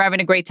chilling. We're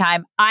having a great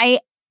time. I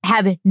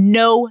have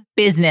no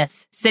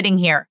business sitting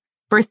here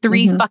for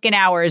 3 fucking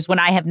hours when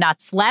I have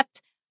not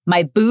slept.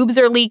 My boobs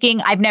are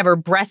leaking. I've never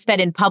breastfed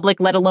in public,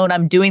 let alone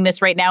I'm doing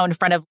this right now in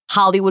front of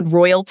Hollywood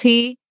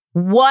royalty.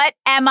 What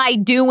am I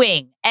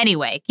doing?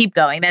 Anyway, keep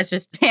going. That's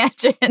just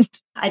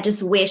tangent. I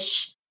just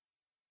wish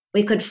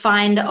we could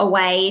find a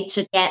way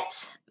to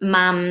get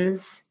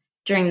mums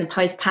during the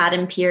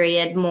postpartum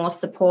period more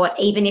support,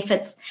 even if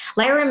it's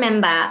I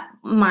remember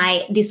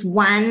this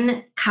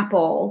one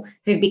couple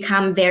who've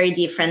become very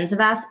dear friends of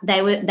us.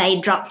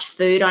 They dropped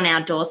food on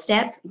our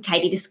doorstep.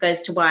 Katie, this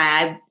goes to why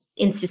I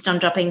insist on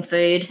dropping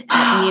food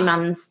at new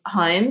mums'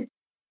 homes.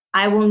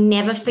 I will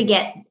never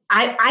forget.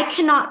 I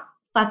cannot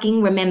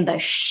fucking remember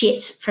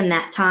shit from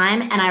that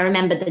time. And I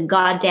remember the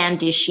goddamn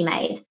dish she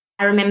made.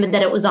 I remember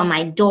that it was on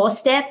my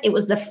doorstep. It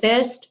was the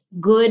first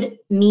good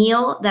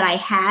meal that I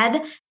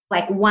had,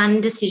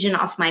 one decision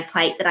off my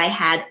plate that I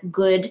had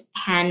good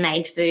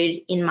handmade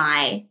food in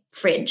my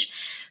fridge.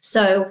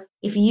 So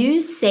if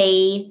you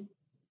see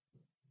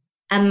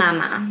a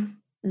mama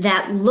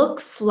that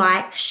looks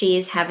like she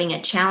is having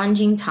a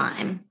challenging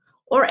time,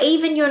 or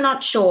even you're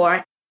not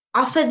sure,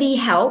 offer the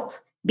help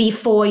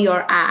before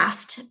you're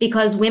asked,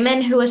 because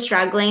women who are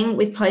struggling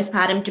with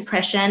postpartum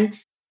depression,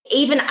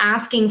 even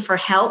asking for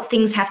help,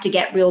 things have to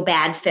get real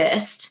bad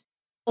first.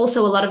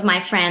 Also, a lot of my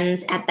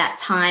friends at that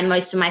time,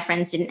 most of my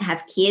friends didn't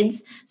have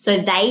kids. So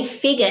they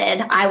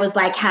figured I was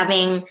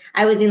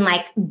in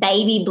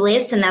baby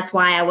bliss, and that's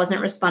why I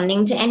wasn't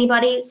responding to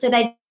anybody. So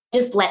they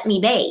just let me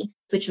be,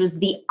 which was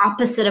the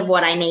opposite of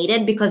what I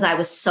needed because I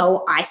was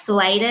so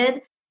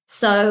isolated.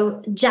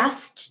 So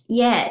just,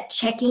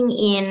 checking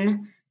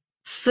in,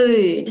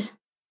 food,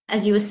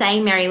 as you were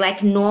saying, Mary,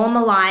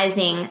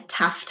 normalizing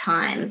tough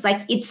times.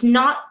 It's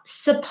not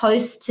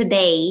supposed to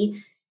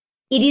be,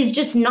 it is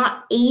just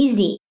not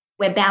easy.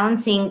 We're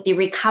balancing the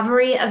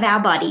recovery of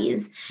our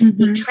bodies,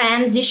 the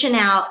transition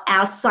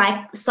our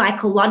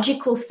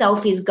psychological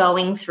self is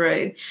going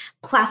through,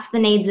 plus the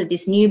needs of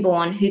this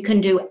newborn who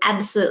can do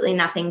absolutely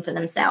nothing for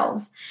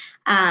themselves.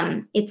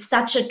 It's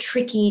such a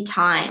tricky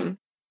time.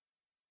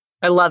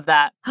 I love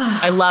that.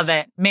 I love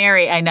it.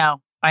 Mary, I know.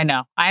 I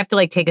have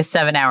to take a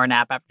 7-hour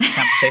nap after this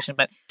conversation,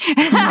 but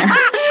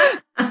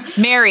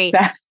Mary,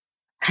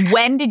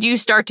 when did you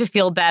start to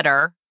feel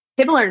better?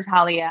 Similar to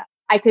Talia,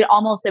 I could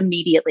almost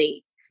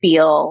immediately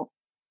feel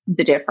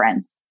the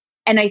difference.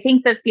 And I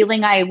think the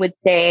feeling I would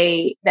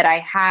say that I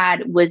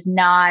had was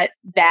not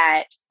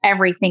that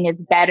everything is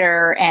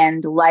better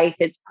and life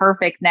is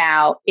perfect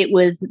now. It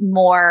was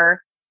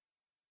more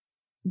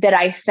that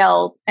I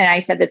felt, and I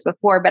said this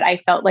before, but I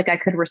felt like I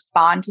could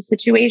respond to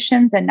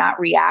situations and not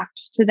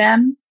react to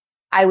them.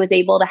 I was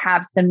able to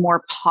have some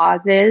more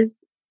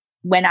pauses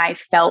when I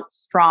felt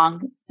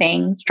strong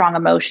things, strong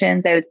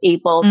emotions. I was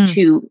able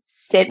to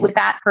sit with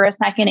that for a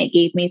second. It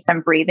gave me some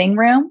breathing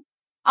room.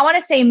 I want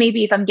to say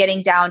maybe if I'm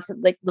getting down to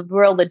the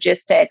real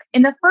logistics,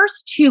 in the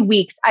first 2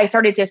 weeks, I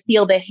started to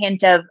feel the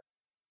hint of,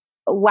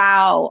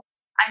 wow,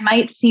 I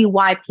might see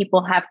why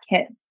people have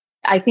kids.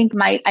 I think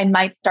I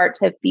might start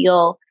to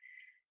feel,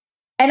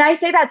 and I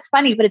say that's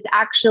funny, but it's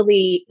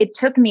actually, it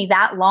took me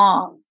that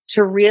long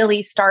to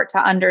really start to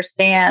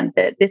understand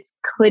that this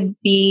could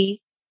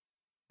be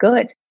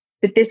good,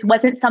 that this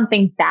wasn't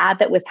something bad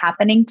that was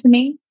happening to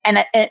me. And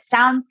it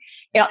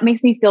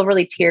makes me feel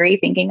really teary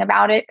thinking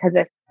about it, because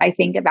if I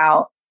think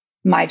about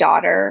my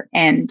daughter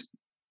and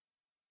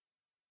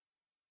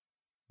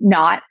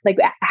not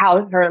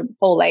how her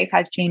whole life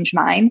has changed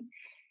mine,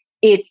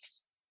 it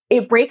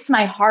breaks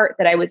my heart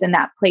that I was in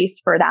that place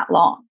for that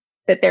long,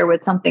 that there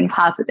was something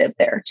positive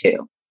there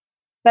too.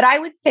 But I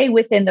would say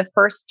within the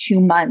first 2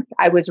 months,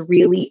 I was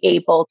really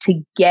able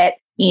to get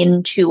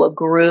into a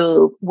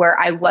groove where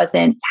I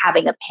wasn't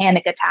having a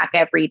panic attack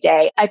every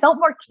day. I felt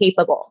more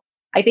capable.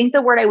 I think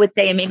the word I would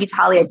say, and maybe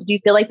Talia, did you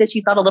feel like this?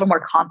 You felt a little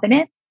more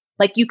confident?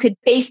 Like you could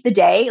face the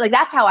day?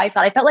 That's how I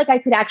felt. I felt like I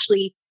could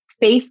actually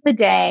face the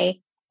day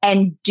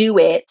and do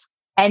it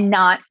and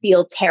not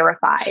feel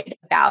terrified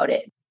about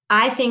it.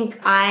 I think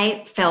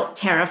I felt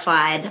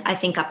terrified,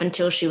 up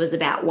until she was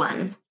about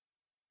 1.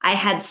 I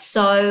had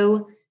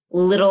so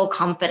little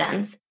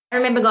confidence. I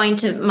remember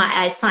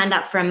I signed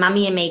up for a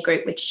Mummy and Me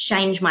group, which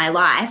changed my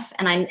life.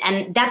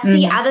 And that's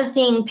the other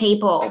thing,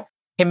 people.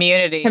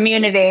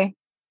 Community.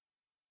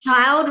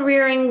 Child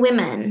rearing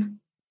women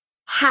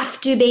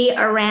have to be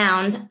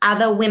around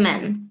other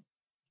women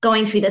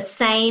going through the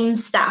same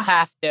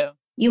stuff.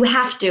 You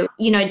have to.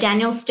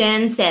 Daniel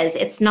Stern says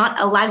it's not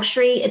a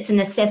luxury, it's a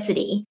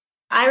necessity.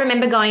 I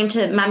remember going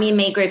to Mummy and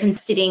Me group and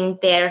sitting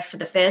there for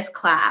the first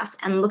class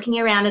and looking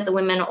around at the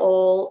women,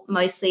 all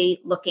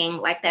mostly looking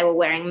like they were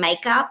wearing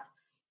makeup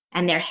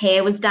and their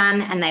hair was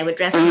done and they were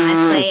dressed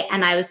nicely.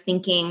 And I was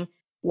thinking,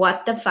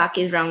 what the fuck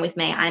is wrong with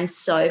me? I'm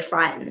so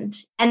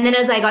frightened. And then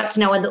as I got to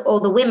know all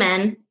the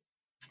women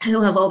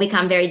who have all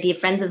become very dear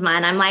friends of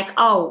mine, I'm like,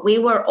 oh, we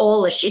were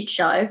all a shit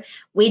show.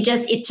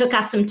 It took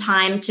us some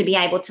time to be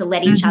able to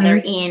let each other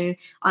in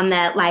on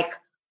the,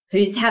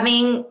 who's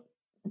having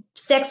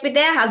sex with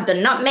their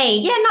husband, not me.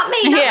 Yeah, not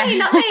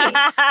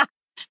me.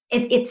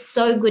 It's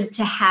so good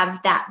to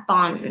have that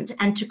bond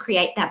and to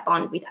create that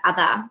bond with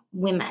other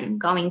women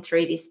going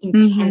through this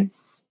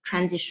intense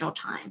transitional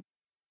time.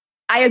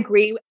 I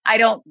agree. I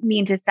don't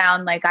mean to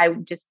sound like I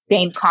just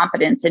gained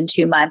confidence in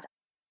 2 months.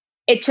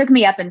 It took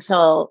me up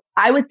until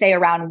I would say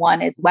around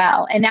 1 as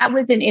well. And that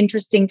was an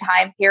interesting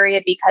time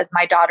period because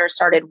my daughter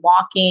started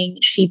walking.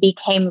 She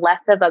became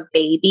less of a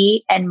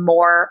baby and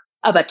more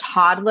of a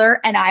toddler.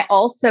 And I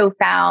also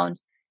found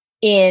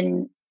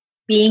in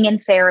being in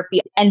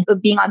therapy and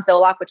being on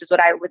Zoloft, which is what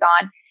I was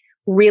on,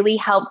 really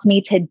helped me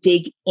to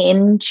dig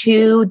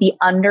into the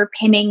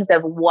underpinnings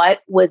of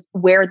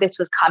where this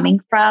was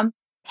coming from.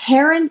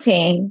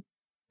 Parenting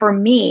for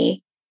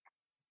me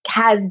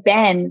has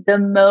been the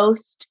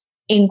most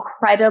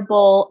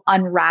incredible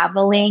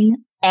unraveling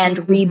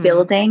and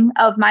rebuilding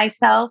of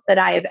myself that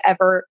I have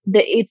ever,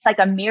 it's like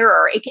a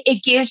mirror.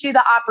 It gives you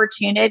the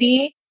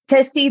opportunity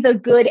to see the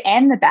good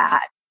and the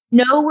bad.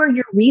 Know where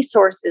your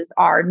resources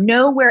are.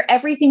 Know where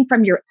everything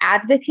from your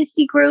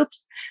advocacy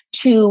groups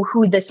to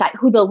who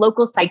the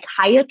local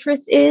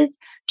psychiatrist is,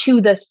 to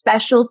the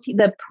specialty,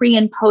 the pre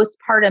and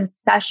postpartum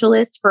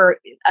specialist for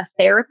a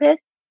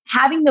therapist.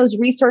 Having those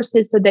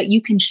resources so that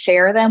you can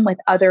share them with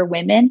other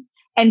women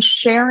and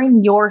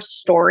sharing your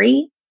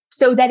story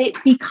so that it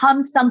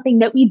becomes something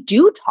that we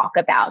do talk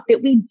about,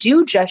 that we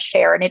do just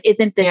share. And it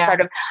isn't this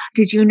sort of,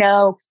 did you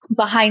know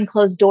behind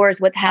closed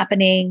doors what's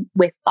happening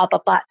with blah,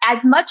 blah, blah.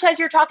 As much as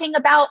you're talking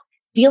about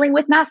dealing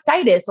with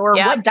mastitis or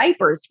what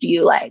diapers do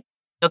you like?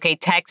 Okay,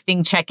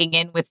 texting, checking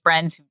in with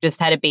friends who just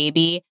had a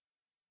baby.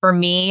 For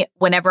me,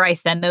 whenever I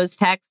send those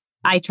texts,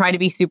 I try to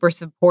be super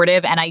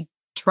supportive and I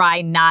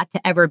try not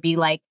to ever be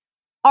like,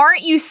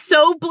 aren't you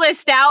so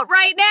blissed out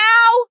right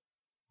now?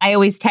 I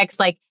always text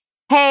like,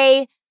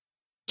 hey,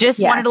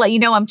 just wanted to let you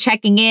know I'm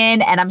checking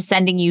in and I'm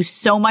sending you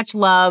so much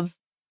love.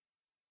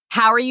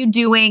 How are you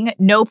doing?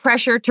 No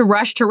pressure to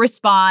rush to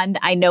respond.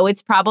 I know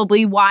it's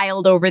probably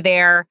wild over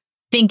there.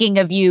 Thinking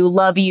of you.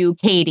 Love you,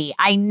 Katie.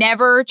 I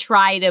never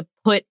try to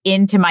put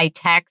into my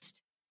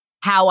text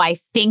how I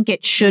think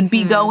it should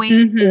be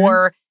going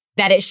or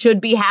that it should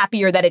be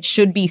happy or that it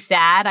should be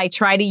sad. I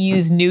try to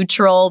use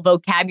neutral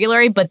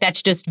vocabulary, but that's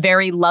just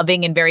very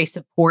loving and very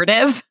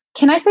supportive.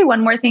 Can I say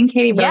one more thing,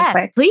 Katie, real Yes,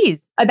 quick?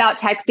 please. About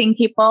texting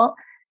people?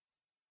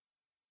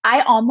 I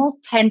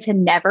almost tend to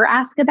never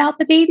ask about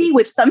the baby,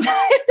 which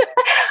sometimes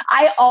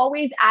I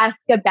always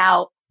ask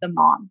about the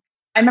mom.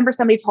 I remember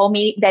somebody told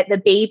me that the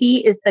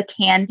baby is the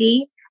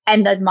candy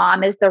and the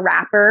mom is the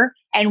wrapper.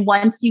 And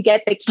once you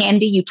get the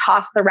candy, you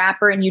toss the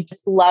wrapper and you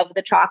just love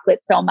the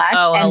chocolate so much.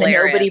 And then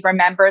nobody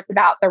remembers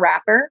about the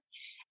wrapper.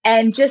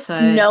 And just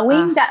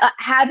knowing that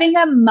having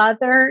a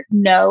mother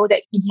know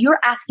that you're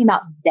asking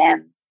about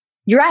them,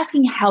 you're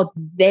asking how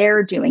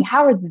they're doing,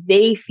 how are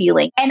they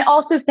feeling? And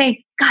also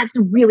saying, God, it's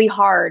really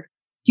hard.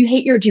 Do you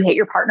hate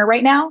your partner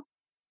right now?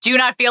 Do you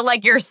not feel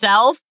like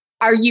yourself?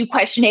 Are you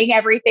questioning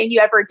everything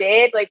you ever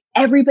did? Like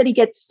everybody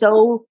gets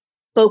so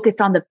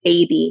focused on the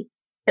baby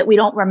that we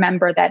don't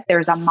remember that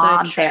there's a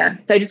mom there.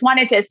 So I just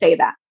wanted to say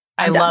that.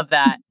 I love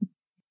that.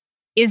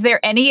 Is there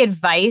any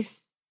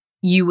advice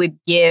you would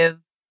give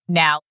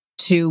now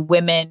to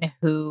women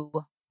who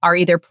are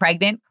either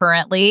pregnant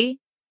currently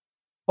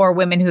or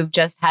women who've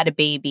just had a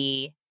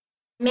baby?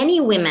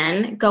 Many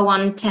women go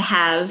on to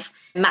have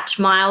much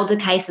milder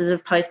cases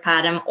of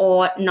postpartum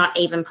or not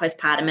even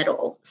postpartum at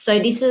all. So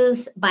this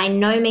is by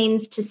no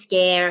means to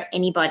scare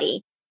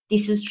anybody.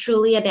 This is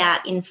truly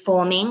about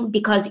informing,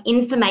 because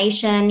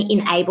information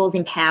enables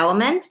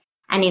empowerment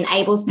and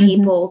enables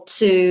people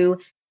to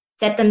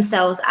set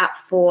themselves up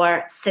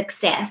for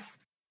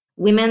success.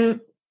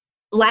 Women,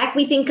 like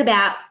we think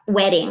about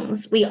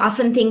weddings, we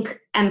often think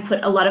and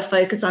put a lot of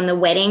focus on the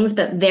weddings,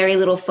 but very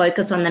little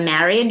focus on the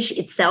marriage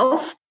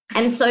itself.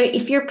 And so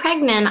if you're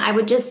pregnant, I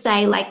would just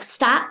say,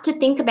 start to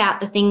think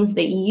about the things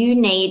that you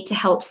need to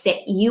help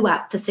set you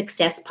up for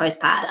success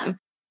postpartum.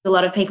 A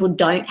lot of people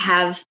don't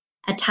have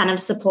a ton of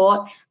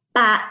support,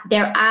 but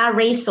there are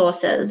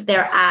resources.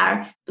 There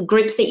are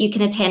groups that you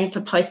can attend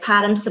for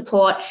postpartum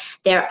support.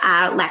 There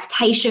are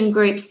lactation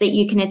groups that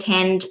you can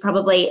attend.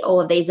 Probably all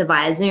of these are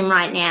via Zoom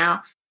right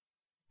now.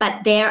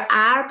 But there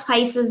are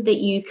places that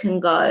you can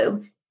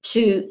go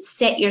to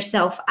set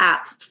yourself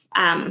up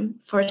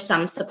for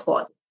some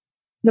support.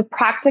 The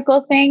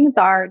practical things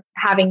are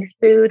having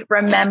food,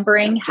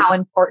 remembering how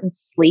important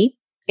sleep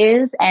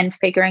is, and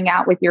figuring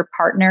out with your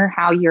partner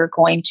how you're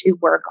going to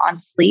work on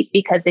sleep.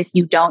 Because if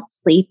you don't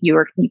sleep,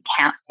 you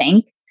can't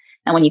think.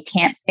 And when you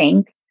can't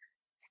think,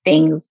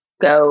 things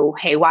go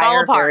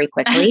haywire very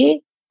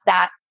quickly.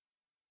 That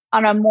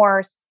on a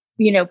more,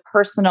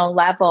 personal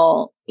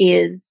level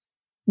is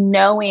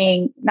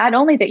knowing not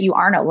only that you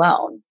aren't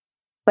alone,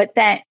 but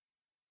that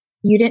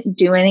you didn't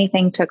do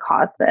anything to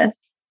cause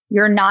this.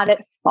 You're not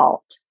at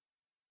fault.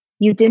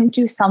 You didn't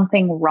do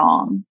something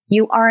wrong.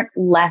 You aren't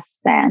less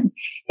than.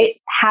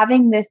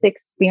 Having this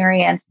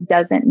experience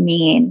doesn't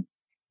mean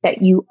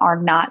that you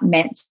are not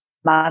meant to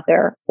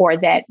mother, or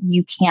that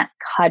you can't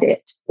cut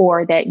it,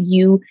 or that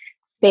you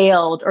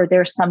failed, or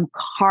there's some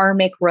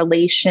karmic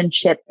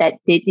relationship that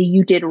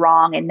you did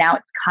wrong and now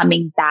it's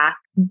coming back.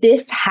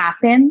 This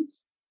happens.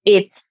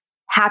 It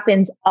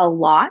happens a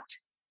lot,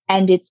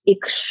 and it's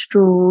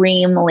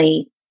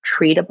extremely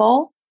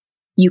treatable.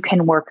 You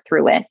can work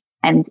through it,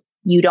 and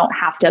you don't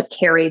have to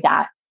carry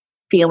that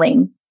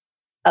feeling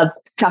of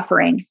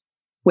suffering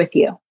with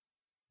you.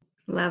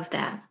 Love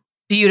that.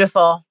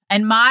 Beautiful.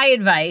 And my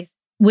advice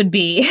would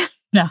be,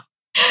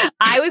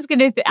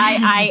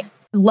 I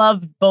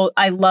love both.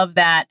 I love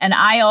that. And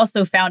I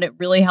also found it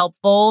really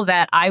helpful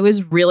that I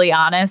was really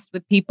honest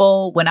with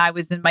people when I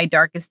was in my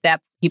darkest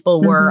depths.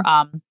 People were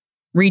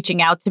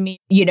reaching out to me,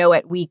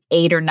 at week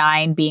 8 or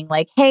 9, being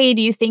like, hey,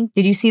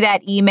 did you see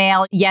that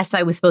email? Yes,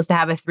 I was supposed to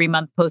have a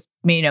 3-month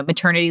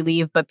maternity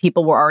leave, but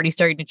people were already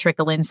starting to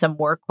trickle in some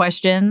work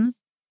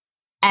questions.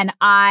 And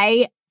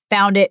I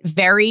found it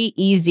very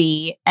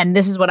easy. And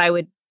this is what I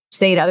would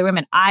say to other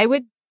women. I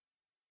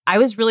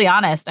was really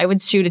honest. I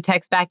would shoot a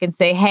text back and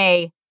say,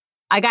 hey,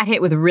 I got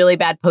hit with really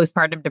bad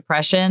postpartum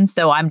depression,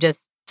 so I'm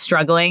just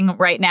struggling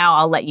right now.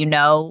 I'll let you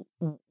know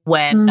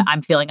when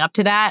I'm feeling up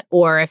to that.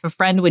 Or if a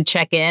friend would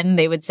check in,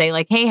 they would say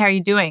hey, how are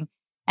you doing?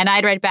 And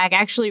I'd write back,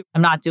 actually,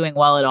 I'm not doing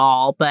well at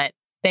all, but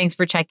thanks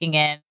for checking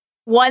in.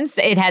 Once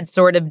it had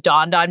sort of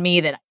dawned on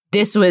me that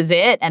this was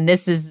it, and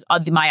this is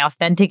my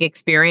authentic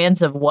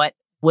experience of what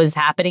was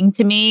happening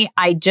to me,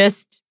 I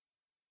just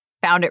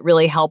found it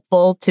really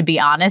helpful to be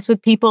honest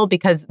with people,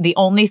 because the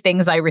only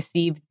things I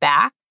received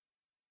back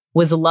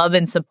was love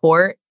and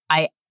support.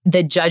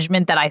 The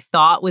judgment that I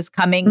thought was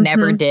coming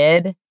never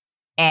did.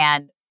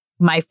 And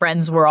my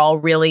friends were all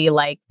really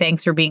like,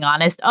 thanks for being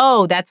honest.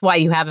 Oh, that's why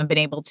you haven't been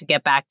able to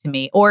get back to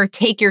me. Or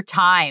take your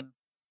time.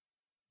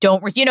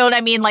 You know what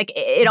I mean?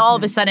 It all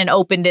of a sudden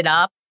opened it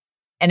up,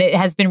 and it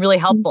has been really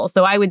helpful.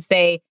 So I would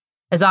say,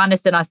 as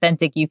honest and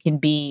authentic you can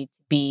be, to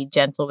be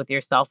gentle with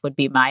yourself would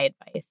be my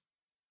advice.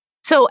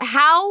 So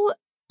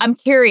I'm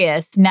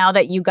curious, now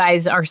that you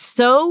guys are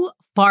so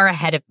far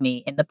ahead of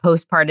me in the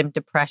postpartum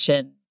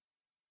depression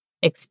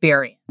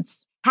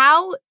experience,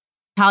 how,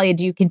 Talia,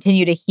 do you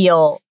continue to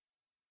heal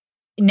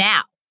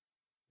now?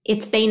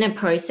 It's been a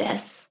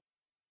process.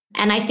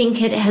 And I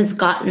think it has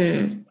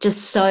gotten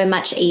just so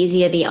much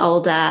easier the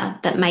older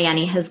that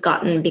Mayani has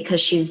gotten,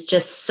 because she's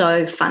just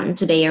so fun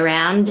to be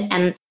around.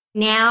 And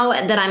now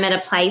that I'm at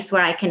a place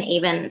where I can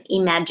even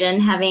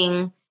imagine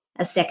having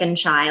a second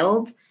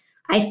child,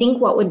 I think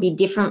what would be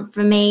different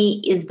for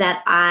me is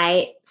that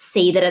I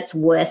see that it's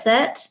worth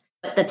it.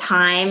 At the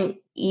time,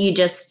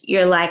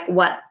 you're like,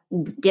 what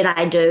did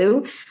I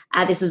do?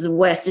 This was the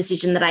worst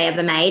decision that I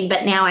ever made.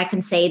 But now I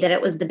can see that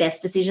it was the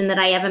best decision that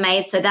I ever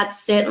made. So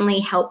that's certainly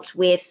helped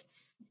with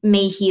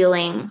me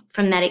healing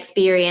from that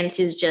experience,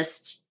 is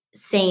just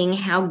seeing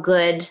how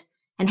good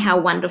and how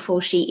wonderful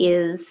she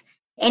is.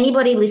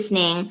 Anybody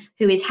listening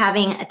who is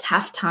having a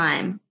tough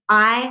time,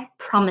 I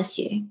promise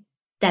you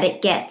that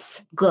it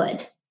gets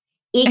good.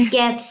 It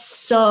gets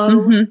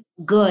so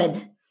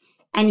good.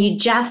 And you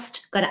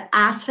just got to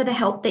ask for the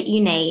help that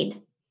you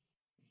need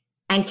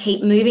and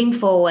keep moving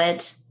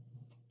forward,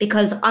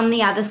 because on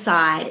the other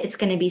side, it's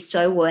going to be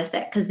so worth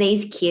it, because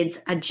these kids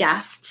are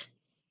just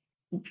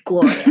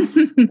glorious,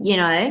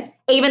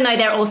 even though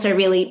they're also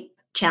really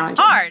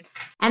challenging. Hard.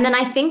 And then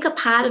I think a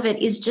part of it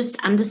is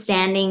just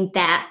understanding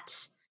that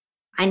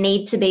I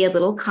need to be a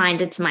little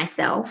kinder to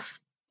myself.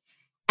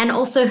 And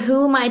also,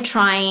 who am I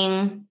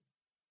trying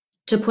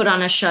to put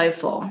on a show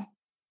for?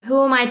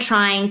 Who am I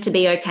trying to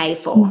be okay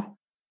for?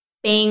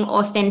 Being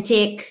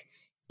authentic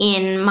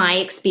in my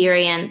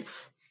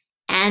experience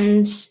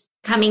and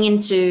coming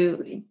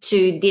into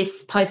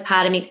this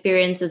postpartum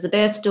experience as a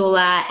birth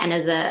doula and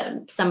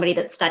as somebody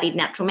that studied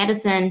natural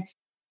medicine,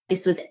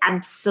 this was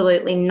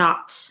absolutely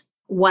not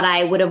what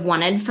I would have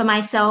wanted for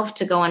myself,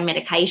 to go on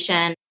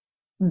medication.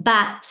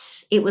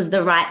 But it was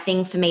the right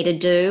thing for me to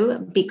do,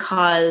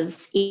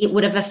 because it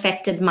would have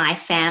affected my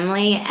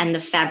family and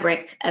the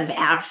fabric of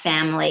our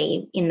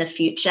family in the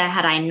future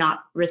had I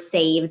not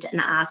received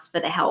and asked for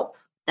the help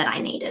that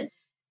I needed.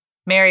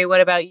 Mary, what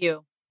about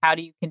you? How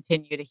do you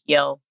continue to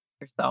heal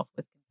yourself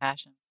with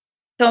compassion?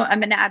 So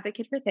I'm an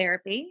advocate for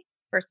therapy,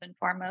 first and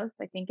foremost.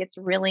 I think it's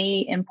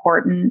really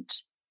important.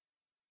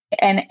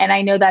 And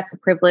I know that's a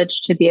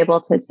privilege to be able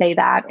to say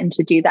that and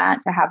to do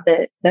that, to have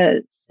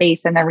the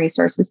space and the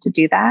resources to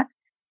do that.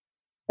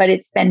 But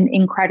it's been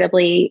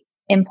incredibly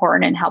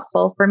important and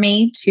helpful for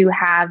me to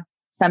have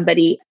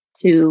somebody,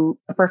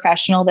 a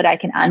professional, that I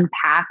can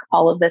unpack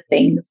all of the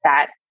things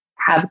that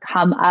have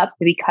come up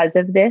because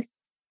of this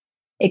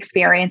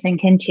experience and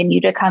continue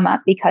to come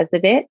up because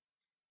of it.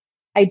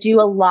 I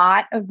do a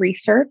lot of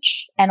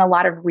research and a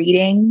lot of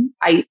reading.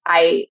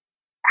 I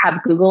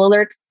have Google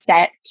alerts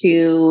set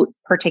to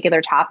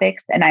particular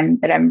topics that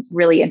I'm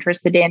really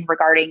interested in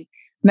regarding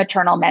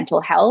maternal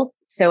mental health.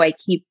 So I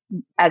keep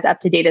as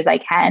up to date as I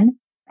can.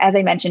 As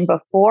I mentioned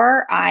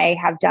before, I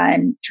have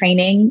done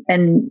training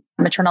in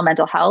maternal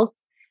mental health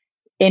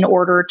in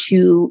order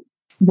to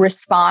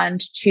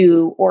respond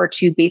to, or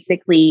to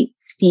basically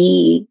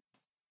see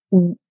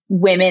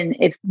women,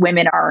 if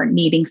women are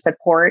needing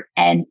support.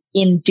 And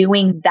in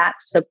doing that,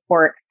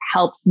 support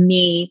helps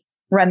me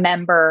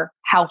remember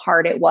how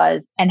hard it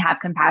was and have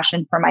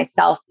compassion for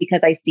myself,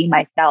 because I see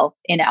myself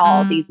in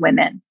all these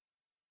women.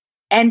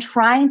 And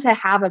trying to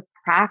have a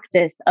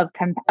practice of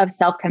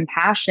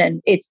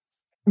self-compassion, it's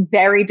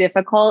very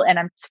difficult, and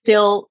I'm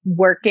still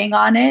working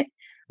on it.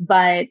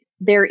 But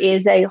there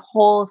is a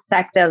whole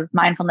sect of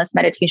mindfulness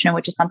meditation,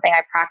 which is something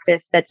I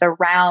practice, that's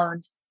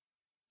around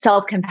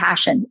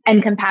self-compassion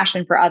and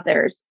compassion for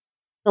others.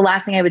 The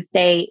last thing I would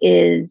say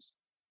is,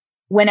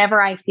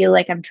 whenever I feel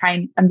like I'm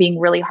being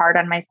really hard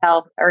on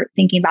myself or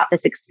thinking about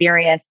this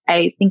experience,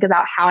 I think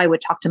about how I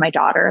would talk to my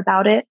daughter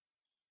about it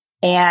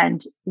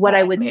and what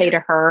I would say to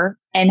her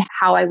and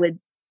how I would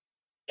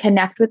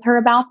connect with her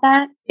about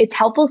that. It's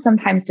helpful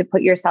sometimes to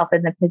put yourself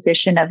in the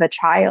position of a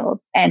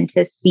child and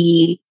to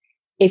see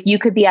if you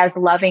could be as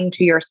loving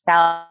to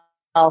yourself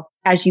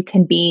as you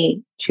can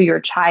be to your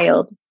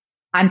child.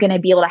 I'm going to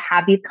be able to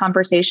have these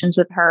conversations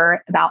with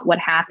her about what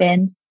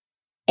happened.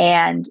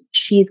 And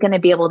she's going to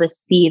be able to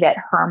see that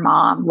her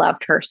mom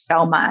loved her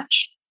so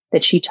much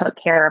that she took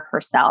care of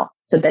herself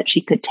so that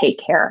she could take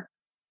care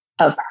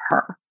of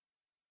her.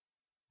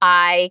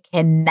 I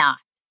cannot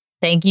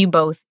thank you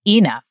both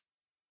enough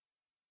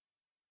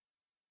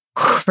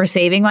for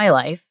saving my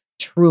life.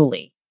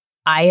 Truly,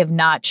 I have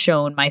not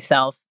shown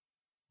myself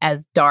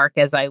as dark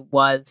as I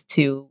was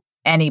to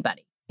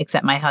anybody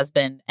except my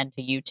husband and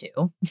to you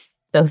two.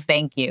 So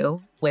thank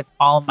you with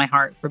all of my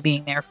heart for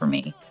being there for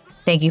me.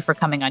 Thank you for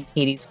coming on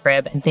Katie's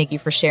Crib, and thank you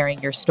for sharing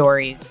your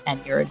stories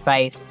and your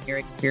advice and your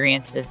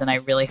experiences. And I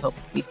really hope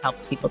we've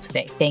helped people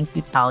today. Thank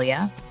you,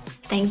 Talia.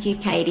 Thank you,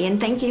 Katie. And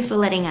thank you for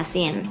letting us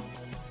in.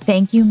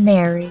 Thank you,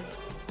 Mary,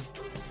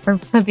 for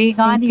being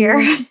on here.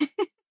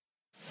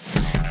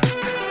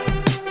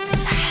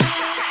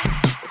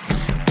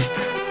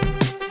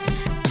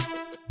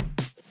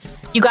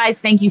 You guys,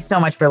 thank you so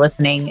much for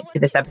listening to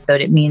this episode.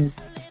 It means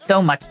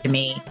so much to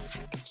me.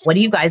 What do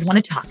you guys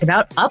want to talk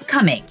about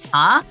upcoming,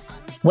 huh?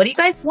 What do you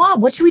guys want?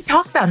 What should we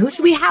talk about? Who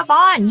should we have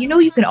on? You know,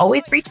 you can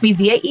always reach me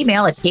via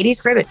email at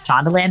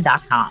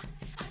katiescrib@shondaland.com.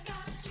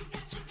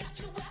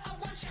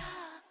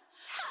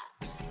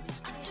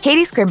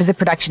 Katie's Crib is a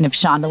production of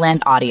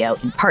Shondaland Audio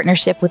in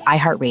partnership with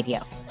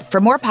iHeartRadio. For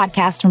more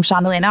podcasts from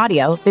Shondaland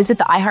Audio, visit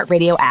the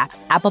iHeartRadio app,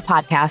 Apple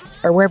Podcasts,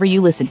 or wherever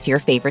you listen to your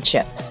favorite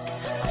shows.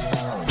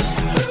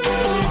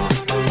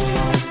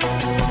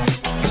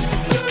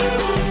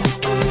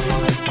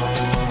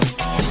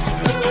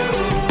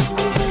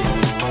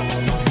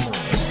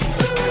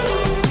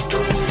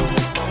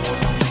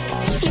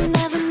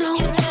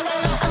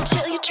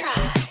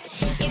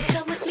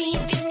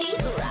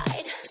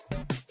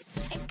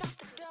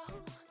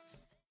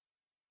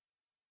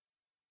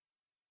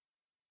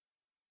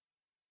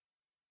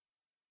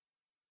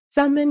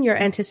 Summon your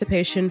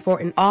anticipation for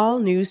an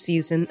all-new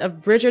season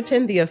of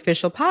Bridgerton, the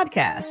official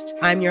podcast.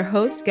 I'm your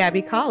host,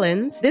 Gabby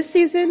Collins. This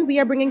season, we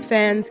are bringing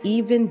fans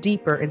even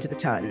deeper into the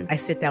ton. I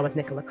sit down with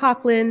Nicola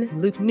Coughlan,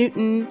 Luke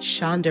Newton,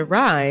 Shonda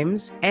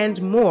Rhimes,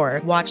 and more.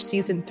 Watch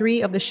season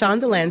 3 of the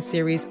Shondaland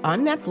series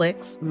on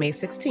Netflix, May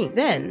 16th.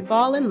 Then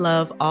fall in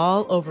love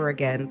all over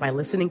again by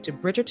listening to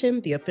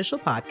Bridgerton, the official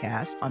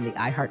podcast on the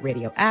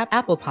iHeartRadio app,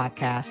 Apple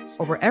Podcasts,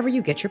 or wherever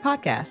you get your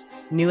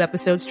podcasts. New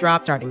episodes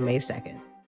drop starting May 2nd.